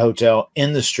 at a hotel,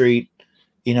 in the street,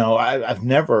 I've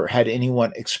never had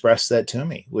anyone express that to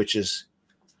me, which is,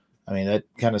 I mean, that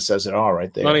kind of says it all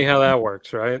right there. Funny how that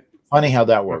works, right? Funny how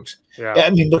that works. Yeah. I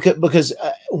mean, because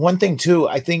one thing too,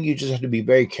 I think you just have to be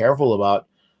very careful about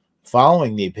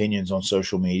following the opinions on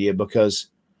social media, because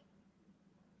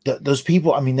those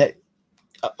people, I mean, that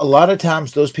a lot of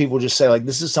times those people just say like,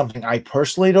 this is something I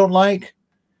personally don't like.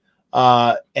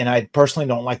 And I personally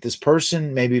don't like this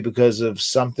person, maybe because of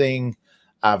something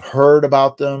I've heard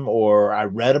about them, or I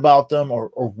read about them, or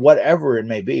whatever it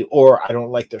may be, or I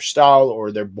don't like their style,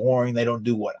 or they're boring. They don't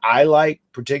do what I like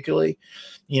particularly,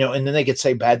 and then they could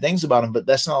say bad things about them, but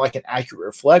that's not like an accurate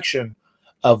reflection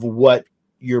of what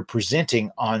you're presenting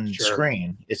on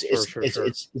screen.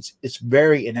 It's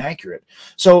very inaccurate.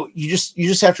 So you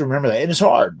just have to remember that. And it's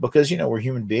hard because, we're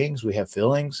human beings. We have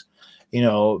feelings,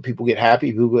 people get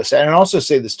happy, people get sad. And I also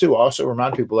say this too. I also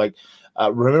remind people, like,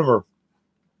 remember,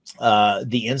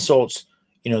 the insults,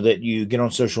 that you get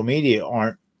on social media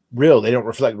aren't real. They don't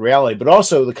reflect reality, but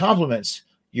also the compliments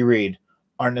you read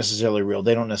aren't necessarily real.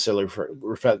 They don't necessarily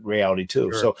reflect reality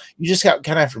too. Sure. So you just kind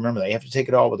of have to remember that. You have to take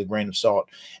it all with a grain of salt.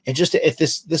 And just at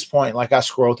this point, like, I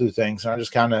scroll through things and I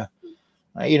just kind of,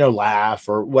 laugh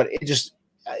or what. It just,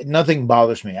 nothing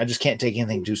bothers me. I just can't take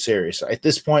anything too serious. At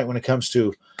this point, when it comes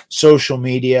to social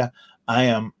media, I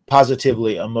am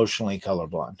positively emotionally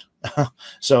colorblind.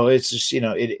 So it's just,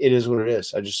 it is what it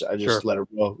is. I just let it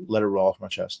roll off my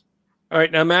chest. All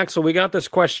right. Now, Maxwell, we got this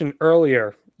question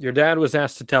earlier. Your dad was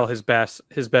asked to tell his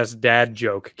best dad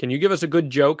joke. Can you give us a good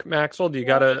joke, Maxwell? Do you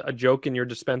got a joke in your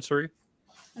dispensary?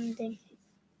 I'm thinking.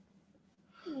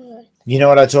 You know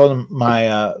what I told him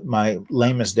my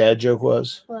lamest dad joke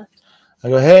was? What? I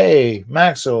go, hey,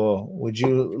 Maxwell, would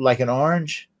you like an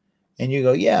orange? And you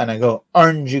go, yeah. And I go,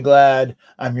 aren't you glad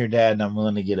I'm your dad and I'm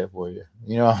willing to get it for you?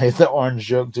 I hit the orange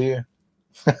joke to you.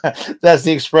 That's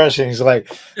the expression. He's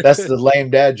like, that's the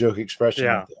lame dad joke expression.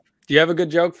 Yeah. Right. Do you have a good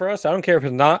joke for us? I don't care if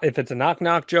it's a knock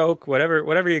knock joke,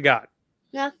 whatever you got.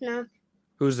 Knock knock.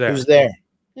 Who's there? Who's there?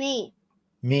 Me.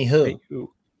 Me who? Me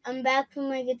who? I'm back from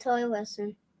my guitar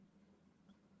lesson.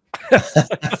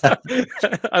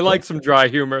 I like some dry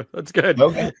humor. That's good.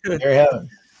 Okay. There you have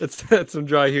it. That's some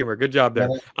dry humor. Good job there.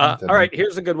 All right.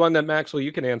 Here's a good one that Maxwell,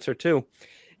 you can answer too.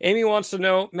 Amy wants to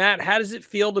know, Matt, how does it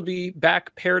feel to be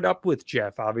back paired up with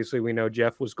Jeff? Obviously, we know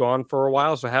Jeff was gone for a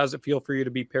while. So how does it feel for you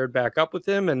to be paired back up with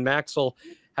him? And Maxwell,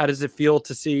 how does it feel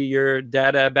to see your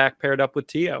dad back paired up with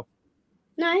Tio?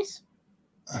 Nice.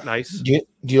 Nice. Do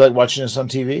you like watching this on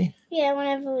TV? Yeah,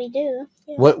 whenever we do.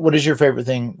 Yeah. What is your favorite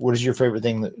thing? What is your favorite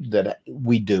thing that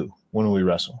we do when we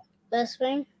wrestle?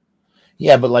 Wrestling.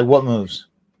 Yeah, but like what moves?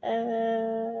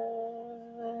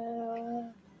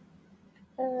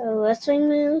 Wrestling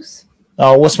moves.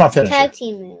 Oh, what's my finisher? Tag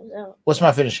team moves. Oh. What's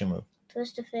my finishing move?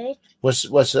 Twist of Fate.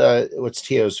 What's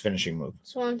Tio's finishing move?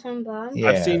 Swanton Bomb. Yeah,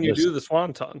 I've seen you do the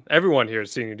Swanton. Everyone here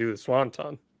has seen you do the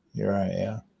Swanton. You're right.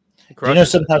 Yeah.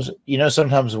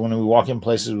 Sometimes when we walk in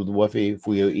places with Woofy, if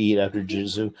we go eat after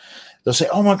jiu-jitsu, they'll say,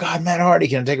 "Oh my God, Matt Hardy,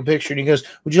 can I take a picture?" And he goes,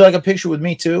 "Would you like a picture with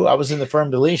me too?" I was in the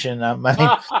firm deletion. My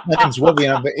name's Woofy.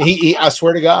 And I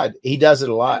swear to God, he does it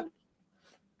a lot.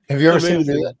 Have you ever seen him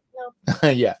do that? No.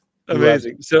 Yeah.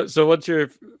 Amazing. So what's your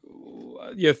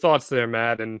Your thoughts there,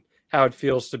 Matt, and how it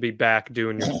feels to be back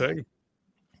doing your thing.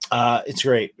 It's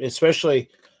great, especially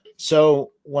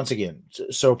so once again,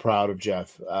 so proud of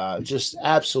Jeff. Just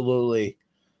absolutely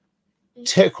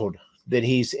tickled that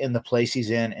he's in the place he's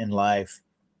in life,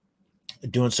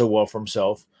 doing so well for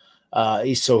himself.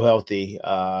 He's so healthy.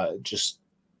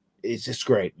 It's just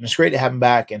great. And it's great to have him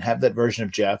back and have that version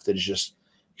of Jeff that is just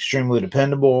extremely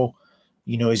dependable.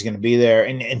 You know, he's going to be there.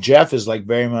 And Jeff is like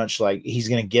very much like he's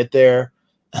going to get there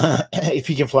if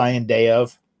he can fly in day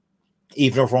of.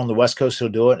 Even if we're on the West Coast, he'll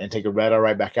do it and take a red eye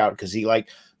right back out because he like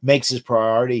makes his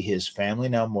priority his family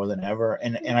now more than ever.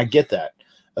 And I get that,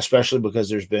 especially because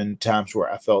there's been times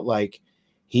where I felt like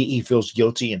he feels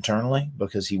guilty internally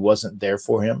because he wasn't there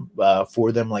for them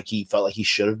like he felt like he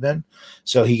should have been.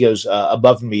 So he goes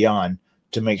above and beyond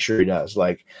to make sure he does.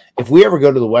 Like if we ever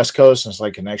go to the West Coast and it's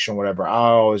like connection, whatever, I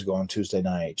always go on Tuesday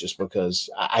night just because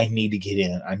I need to get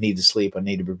in. I need to sleep. I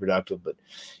need to be productive. But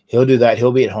he'll do that.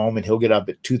 He'll be at home and he'll get up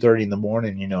at 2:30 in the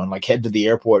morning, you know, and like head to the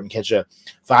airport and catch a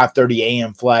 5:30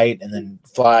 a.m. flight and then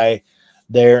fly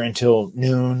there until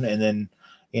noon and then,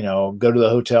 you know, go to the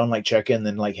hotel and like check in,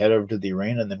 then like head over to the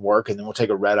arena and then work. And then we'll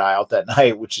take a red eye out that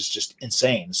night, which is just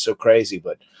insane. It's so crazy.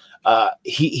 But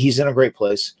he's in a great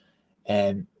place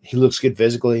and he looks good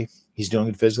physically. He's doing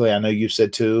good physically. I know you've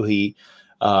said too, he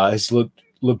has looked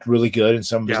really good in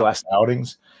some of his last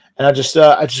outings. And I just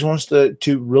want us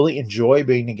to really enjoy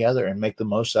being together and make the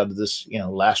most out of this, you know,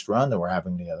 last run that we're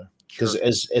having together. Because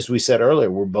as we said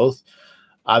earlier, we're both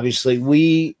obviously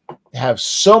we have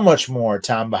so much more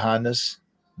time behind us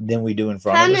than we do in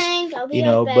front of us. You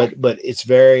know, but it's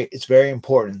very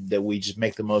important that we just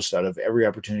make the most out of every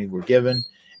opportunity we're given.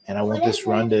 And I want this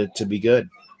run to be good.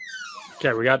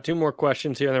 Okay, we got 2 more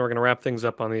questions here, and then we're going to wrap things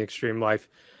up on the Extreme Life.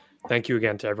 Thank you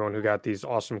again to everyone who got these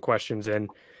awesome questions in.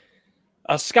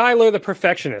 Skylar the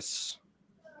Perfectionist.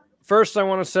 First, I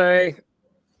want to say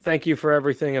thank you for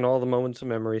everything and all the moments and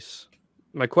memories.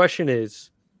 My question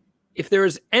is, if there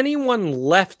is anyone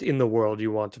left in the world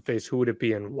you want to face, who would it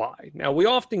be and why? Now, we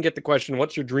often get the question,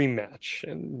 what's your dream match?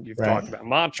 And you've talked about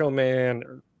Macho Man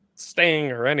or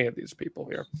Sting or any of these people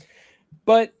here.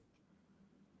 But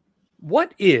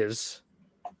what is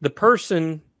the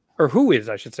person, or who is,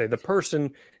 I should say, the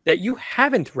person that you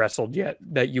haven't wrestled yet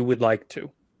that you would like to?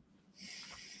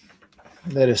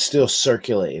 That is still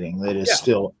circulating, that is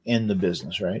still in the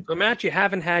business, right? A match you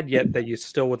haven't had yet that you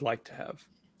still would like to have.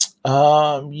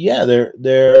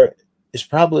 There is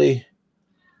probably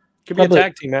could be a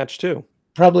tag team match too.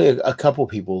 Probably a couple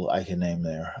people I can name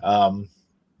there. I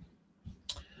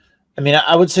mean,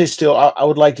 I would say still I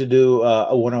would like to do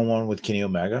a one-on-one with Kenny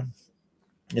Omega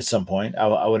at some point.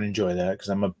 I would enjoy that because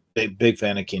I'm a big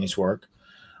fan of Kenny's work.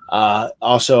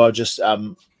 Also, I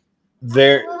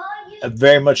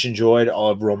very much enjoyed all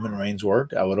of Roman Reigns'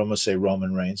 work. I would almost say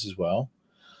Roman Reigns as well,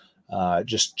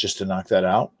 just to knock that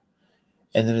out.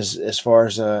 And then as far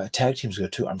as tag teams go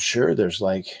too, I'm sure there's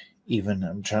like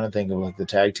I'm trying to think of like the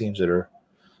tag teams that are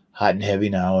hot and heavy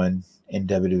now in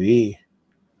WWE.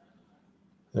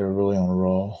 They're really on a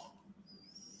roll.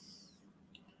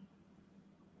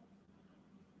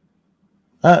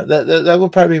 That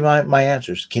would probably be my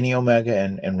answers: Kenny Omega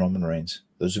and Roman Reigns.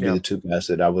 Those would be the 2 guys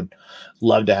that I would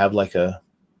love to have like a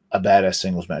badass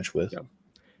singles match with. Yeah.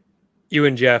 You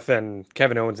and Jeff and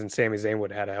Kevin Owens and Sami Zayn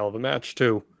would have had a hell of a match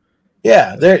too.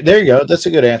 Yeah, there you go. That's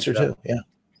a good answer too. Yeah,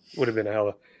 would have been a hell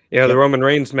of the Roman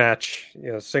Reigns match,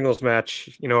 singles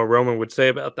match. You know what Roman would say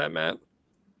about that, Matt?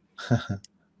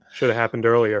 Should have happened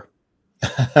earlier.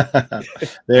 There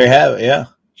you have it. Yeah,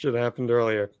 should have happened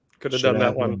earlier. Could have done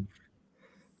that one.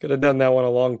 Could have done that one a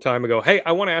long time ago. Hey,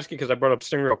 I want to ask you because I brought up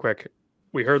Sting real quick.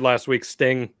 We heard last week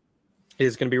Sting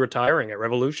is going to be retiring at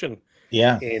Revolution.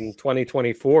 Yeah, in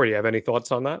 2024. Do you have any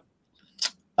thoughts on that?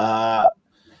 I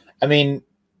mean,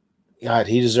 God,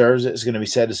 he deserves it. It's going to be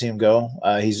sad to see him go.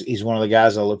 He's one of the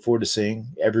guys I look forward to seeing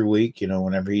every week. You know,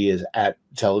 whenever he is at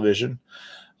television.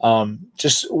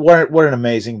 Just what an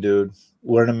amazing dude.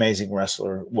 What an amazing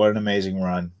wrestler. What an amazing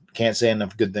run. Can't say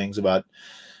enough good things about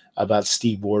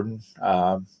Steve Borden.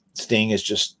 Sting is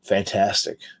just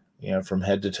fantastic. You know, from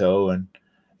head to toe, and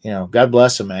God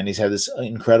bless him, man. He's had this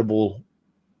incredible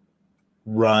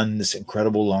run, this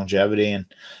incredible longevity, and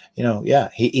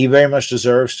he very much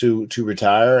deserves to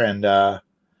retire. And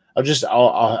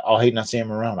I'll hate not seeing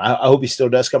him around. I hope he still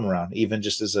does come around, even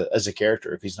just as a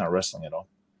character, if he's not wrestling at all.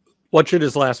 What should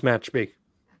his last match be?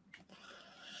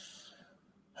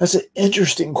 That's an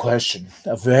interesting question.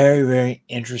 A very, very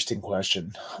interesting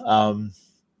question. I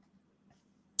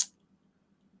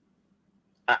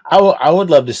would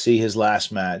love to see his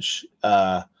last match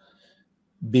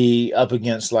be up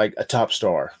against like a top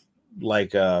star,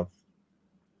 like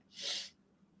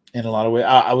in a lot of ways.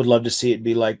 I would love to see it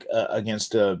be like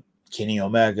against Kenny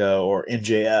Omega or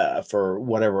MJF or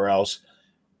whatever else.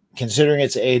 Considering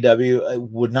it's AEW, it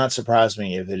would not surprise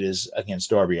me if it is against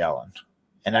Darby Allin.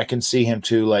 And I can see him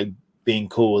too, like being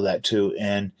cool with that too,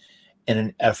 and in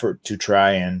an effort to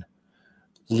try and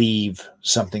leave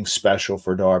something special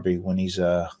for Darby when he's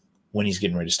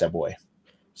getting ready to step away.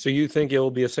 So you think it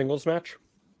will be a singles match?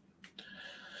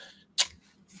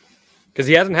 Because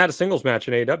he hasn't had a singles match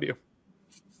in AEW.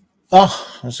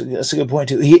 Oh, that's a good point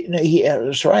too.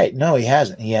 That's right. No, he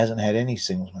hasn't. He hasn't had any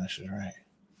singles matches. Right.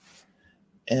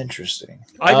 Interesting.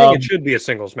 I think it should be a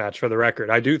singles match for the record.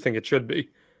 I do think it should be.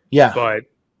 Yeah, but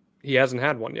he hasn't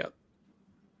had one yet.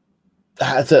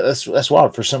 That's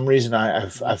wild. For some reason, I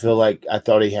feel like I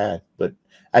thought he had, but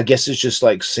I guess it's just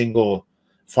like single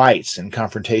fights and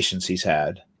confrontations he's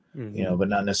had, but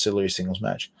not necessarily a singles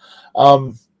match.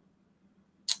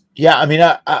 Yeah, I mean,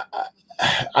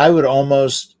 I would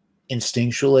almost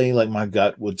instinctually, like my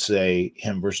gut would say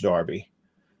him versus Darby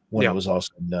when it was all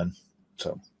said and done.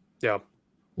 So yeah,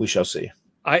 we shall see.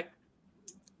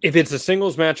 If it's a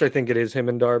singles match, I think it is him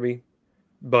and Darby.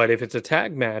 But if it's a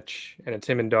tag match and it's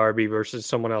him and Darby versus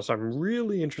someone else, I'm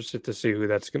really interested to see who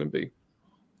that's going to be.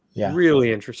 Yeah,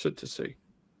 really interested to see,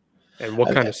 and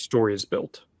what kind of story is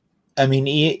built. I mean,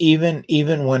 even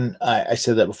when I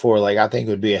said that before, like I think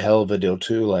it would be a hell of a deal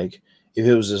too. Like if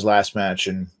it was his last match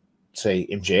and say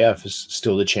MJF is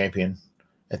still the champion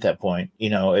at that point,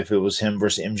 if it was him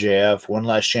versus MJF, one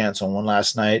last chance on one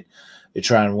last night to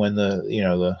try and win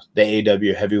the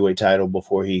AEW heavyweight title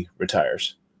before he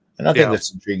retires. And I think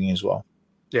that's intriguing as well.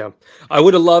 Yeah. I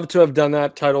would have loved to have done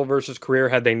that title versus career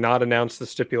had they not announced the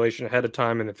stipulation ahead of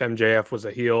time. And if MJF was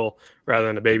a heel rather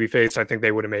than a babyface, I think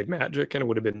they would have made magic and it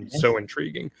would have been so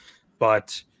intriguing.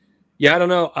 But yeah, I don't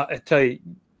know. I tell you,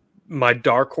 my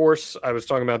dark horse, I was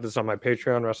talking about this on my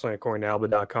Patreon,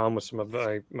 wrestlingaccordingtoalba.com with some of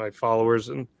my followers,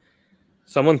 and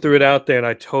someone threw it out there and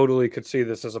I totally could see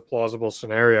this as a plausible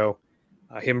scenario.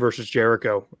 Him versus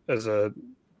Jericho as a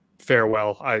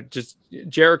farewell.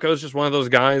 Jericho's just one of those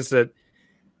guys that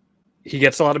he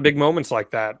gets a lot of big moments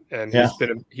like that, and he's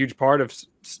been a huge part of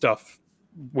stuff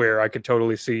where I could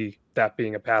totally see that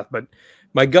being a path. But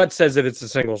my gut says if it's a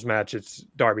singles match, it's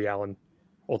Darby Allin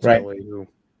ultimately who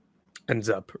ends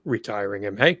up retiring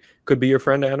him. Hey, could be your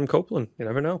friend Adam Copeland. You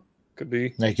never know. Could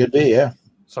be. It could be, yeah.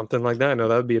 Something like that. I know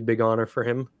that would be a big honor for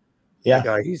him. Yeah, a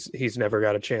guy he's never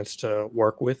got a chance to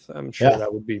work with. I'm sure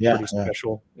that would be pretty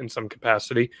special in some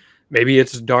capacity. Maybe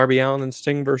it's Darby Allin and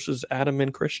Sting versus Adam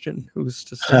and Christian. Who's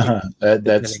to say?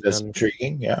 That's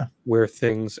intriguing. Yeah, where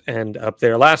things end up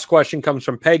there. Last question comes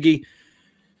from Peggy.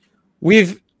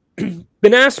 We've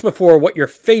been asked before what your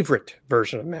favorite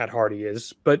version of Matt Hardy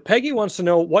is, but Peggy wants to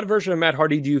know what version of Matt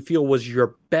Hardy do you feel was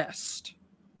your best?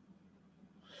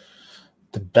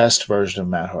 The best version of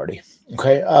Matt Hardy.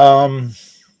 Okay.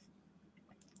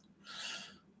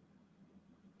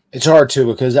 It's hard too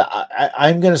because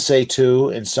I'm going to say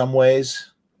too, in some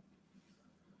ways,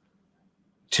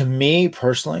 to me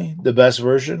personally, the best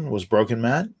version was Broken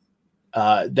Matt.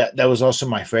 That was also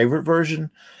my favorite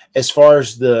version. As far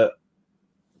as the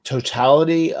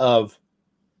totality of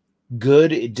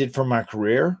good it did for my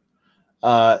career,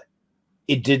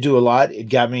 it did do a lot. It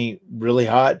got me really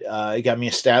hot. It got me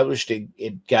established.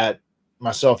 It got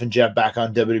myself and Jeff back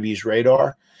on WWE's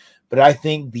radar. But I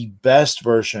think the best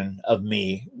version of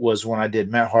me was when I did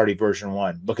Matt Hardy version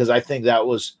 1, because I think that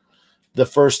was the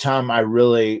first time I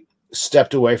really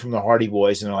stepped away from the Hardy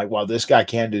Boys and like, wow, this guy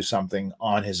can do something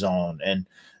on his own. And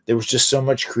there was just so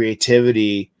much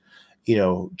creativity,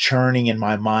 churning in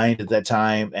my mind at that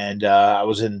time. And I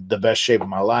was in the best shape of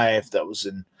my life. I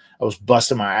was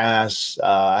busting my ass.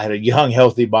 I had a young,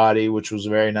 healthy body, which was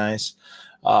very nice.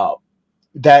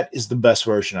 That is the best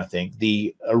version, I think.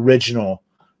 The original,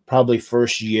 probably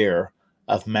first year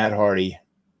of Matt Hardy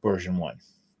version 1.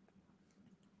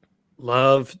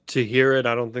 Love to hear it.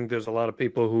 I don't think there's a lot of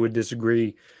people who would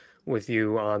disagree with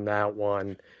you on that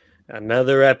one.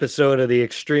 Another episode of The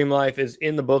Extreme Life is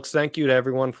in the books. Thank you to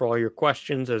everyone for all your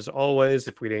questions. As always,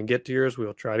 if we didn't get to yours,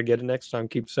 we'll try to get it next time.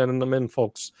 Keep sending them in,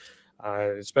 folks.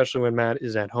 Especially when Matt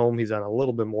is at home. He's on a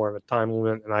little bit more of a time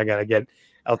limit, and I got to get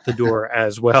out the door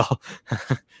as well.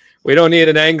 We don't need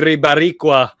an angry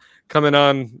Barriqua coming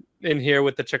on in here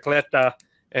with the chicleta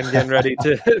and getting ready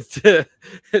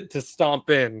to stomp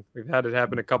in. We've had it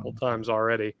happen a couple times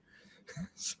already.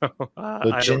 So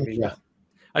I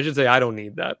should say I don't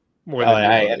need that more than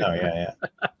I know. Yeah.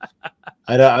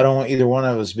 I don't want either one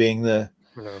of us being the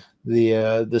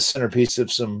centerpiece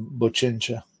of some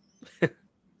bochincha.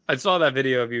 I saw that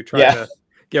video of you trying to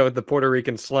get with the Puerto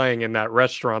Rican slang in that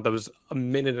restaurant that was a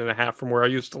minute and a half from where I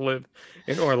used to live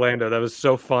in Orlando. That was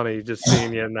so funny just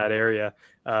seeing you in that area.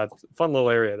 Fun little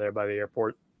area there by the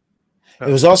airport.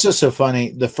 It was also so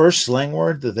funny. The first slang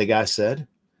word that the guy said,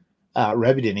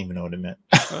 Rebby didn't even know what it meant,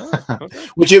 Okay.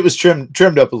 which it was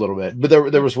trimmed up a little bit. But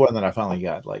there was one that I finally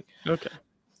got. Like, Okay.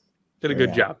 Did a good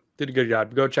Yeah. job. Did a good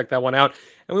job. Go check that one out.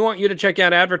 And we want you to check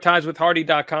out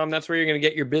advertisewithhardy.com. That's where you're going to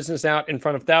get your business out in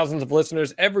front of thousands of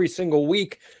listeners every single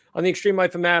week on the Extreme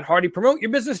Life of Matt Hardy. Promote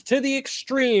your business to the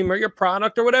extreme or your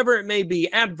product or whatever it may be.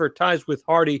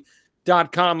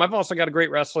 Advertisewithhardy.com. I've also got a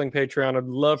great wrestling Patreon. I'd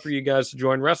love for you guys to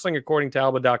join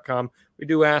wrestlingaccordingtoalba.com. We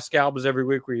do Ask Albas every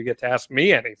week where you get to ask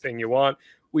me anything you want.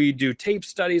 We do tape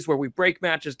studies where we break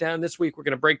matches down. This week, we're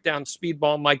going to break down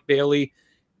Speedball Mike Bailey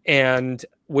and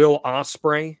Will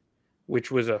Ospreay,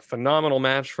 which was a phenomenal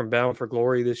match from Bound for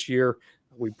Glory this year.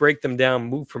 We break them down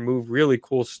move for move, really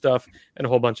cool stuff, and a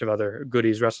whole bunch of other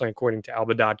goodies.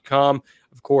 WrestlingAccordingtoAlba.com.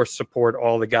 Of course, support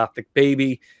all the Gothic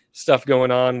Baby stuff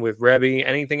going on with Rebby.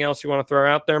 Anything else you want to throw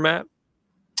out there, Matt?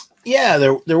 yeah,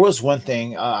 there was one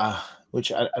thing,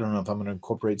 which I don't know if I'm going to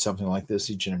incorporate something like this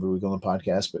each and every week on the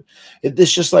podcast, but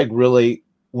this just like really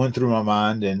went through my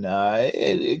mind, and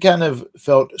it kind of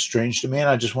felt strange to me, and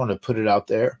I just wanted to put it out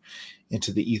there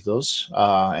into the ethos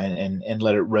and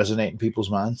let it resonate in people's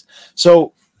minds.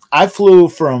 So I flew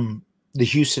from the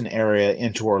Houston area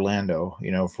into Orlando,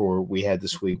 we had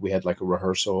this week, we had like a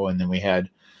rehearsal, and then we had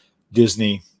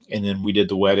Disney, and then we did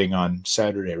the wedding on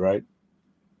Saturday, right?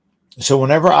 So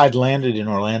whenever I'd landed in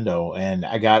Orlando and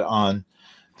I got on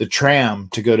the tram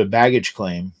to go to baggage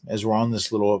claim, as we're on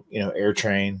this little, air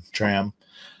tram,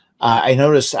 I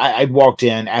noticed I'd walked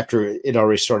in after it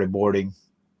already started boarding,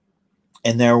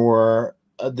 and there were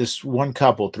this one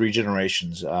couple, 3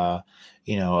 generations, a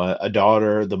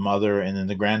daughter, the mother, and then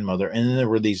the grandmother. And then there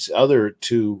were these other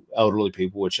 2 elderly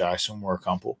people, which I assume were a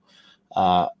couple.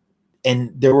 And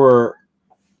they were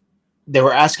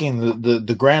asking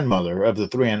the grandmother of the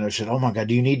 3, and they said, "Oh my God,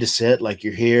 do you need to sit? Like,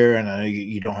 you're here, and I know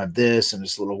you don't have this, and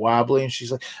it's a little wobbly." And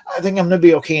she's like, "I think I'm going to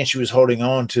be okay." And she was holding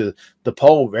on to the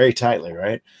pole very tightly,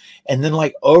 right? And then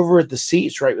like over at the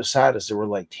seats right beside us, there were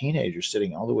like teenagers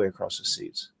sitting all the way across the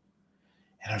seats.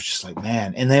 And I was just like,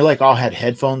 man. And they like all had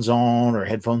headphones on or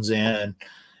headphones in,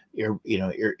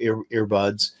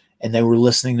 earbuds, and they were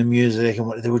listening to music,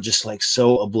 and they were just like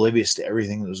so oblivious to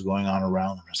everything that was going on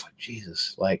around them. I was like,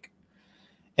 Jesus, like,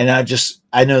 and I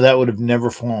know that would have never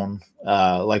flown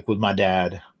like with my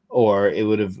dad, or it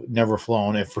would have never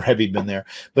flown if Rebby'd been there.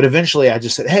 But eventually I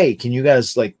just said, "Hey, can you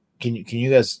guys can you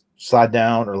guys slide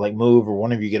down or like move, or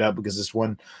one of you get up?" Because this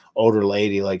one older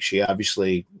lady, like, she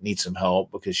obviously needs some help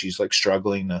because she's like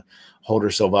struggling to hold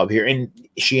herself up here. And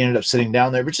she ended up sitting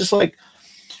down there, but just like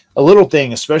a little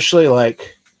thing, especially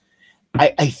like,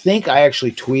 I think I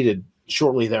actually tweeted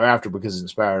shortly thereafter because it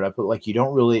inspired. I put like, you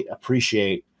don't really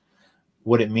appreciate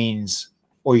what it means,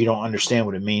 or you don't understand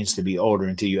what it means to be older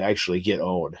until you actually get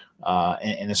old.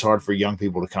 And it's hard for young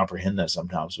people to comprehend that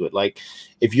sometimes. But like,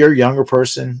 if you're a younger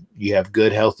person, you have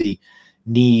good, healthy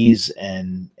knees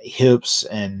and hips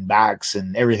and backs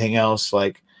and everything else,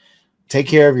 like, take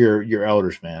care of your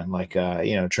elders, man. Like,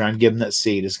 try and give them that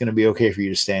seat. It's going to be okay for you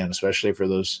to stand, especially for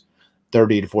those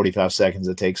 30 to 45 seconds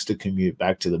it takes to commute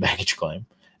back to the baggage claim.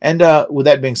 And with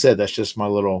that being said, that's just my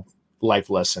little life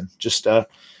lesson. Just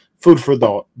food for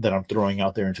thought that I'm throwing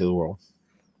out there into the world.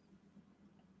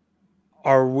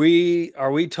 Are we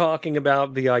talking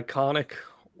about the iconic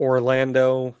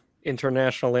Orlando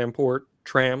International Airport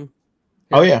tram?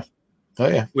 Oh yeah.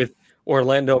 With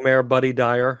Orlando Mayor Buddy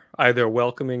Dyer either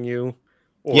welcoming you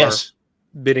or Yes.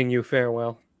 bidding you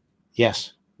farewell.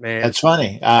 Yes. Man, That's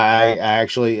funny. I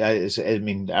actually,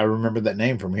 I remember that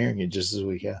name from hearing it just this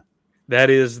week. Yeah. that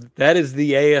is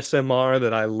the ASMR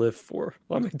that I live for.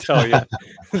 Let me tell you.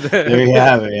 There you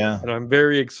have it. Yeah. And I'm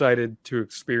very excited to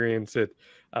experience it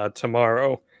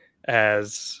tomorrow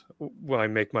as I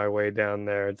make my way down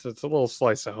there. It's a little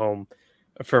slice of home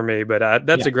for me, but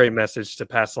that's a great message to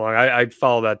pass along. I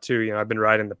follow that too. I've been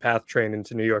riding the PATH train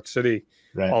into New York City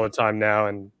all the time now,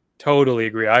 and totally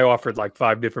agree. I offered like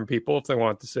 5 different people if they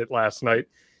wanted to sit last night,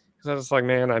 because I was like,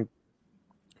 man,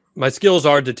 my skills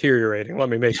are deteriorating. Let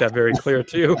me make that very clear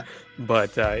to you,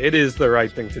 but it is the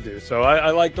right thing to do. So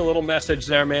I like the little message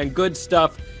there, man. Good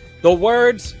stuff. The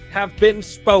words have been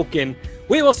spoken.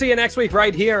 We will see you next week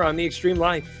right here on The Extreme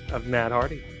Life of Matt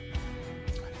Hardy.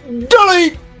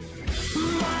 Delete!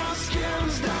 My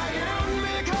skin's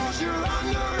dying because you're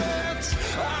under it.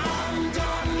 I'm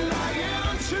done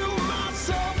lying to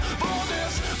myself for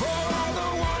this. For all the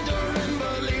wonder and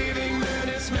believing that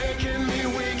it's making me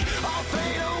weak. I'll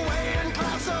fade away and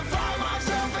classify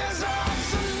myself as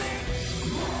obsolete.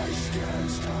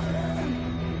 Style.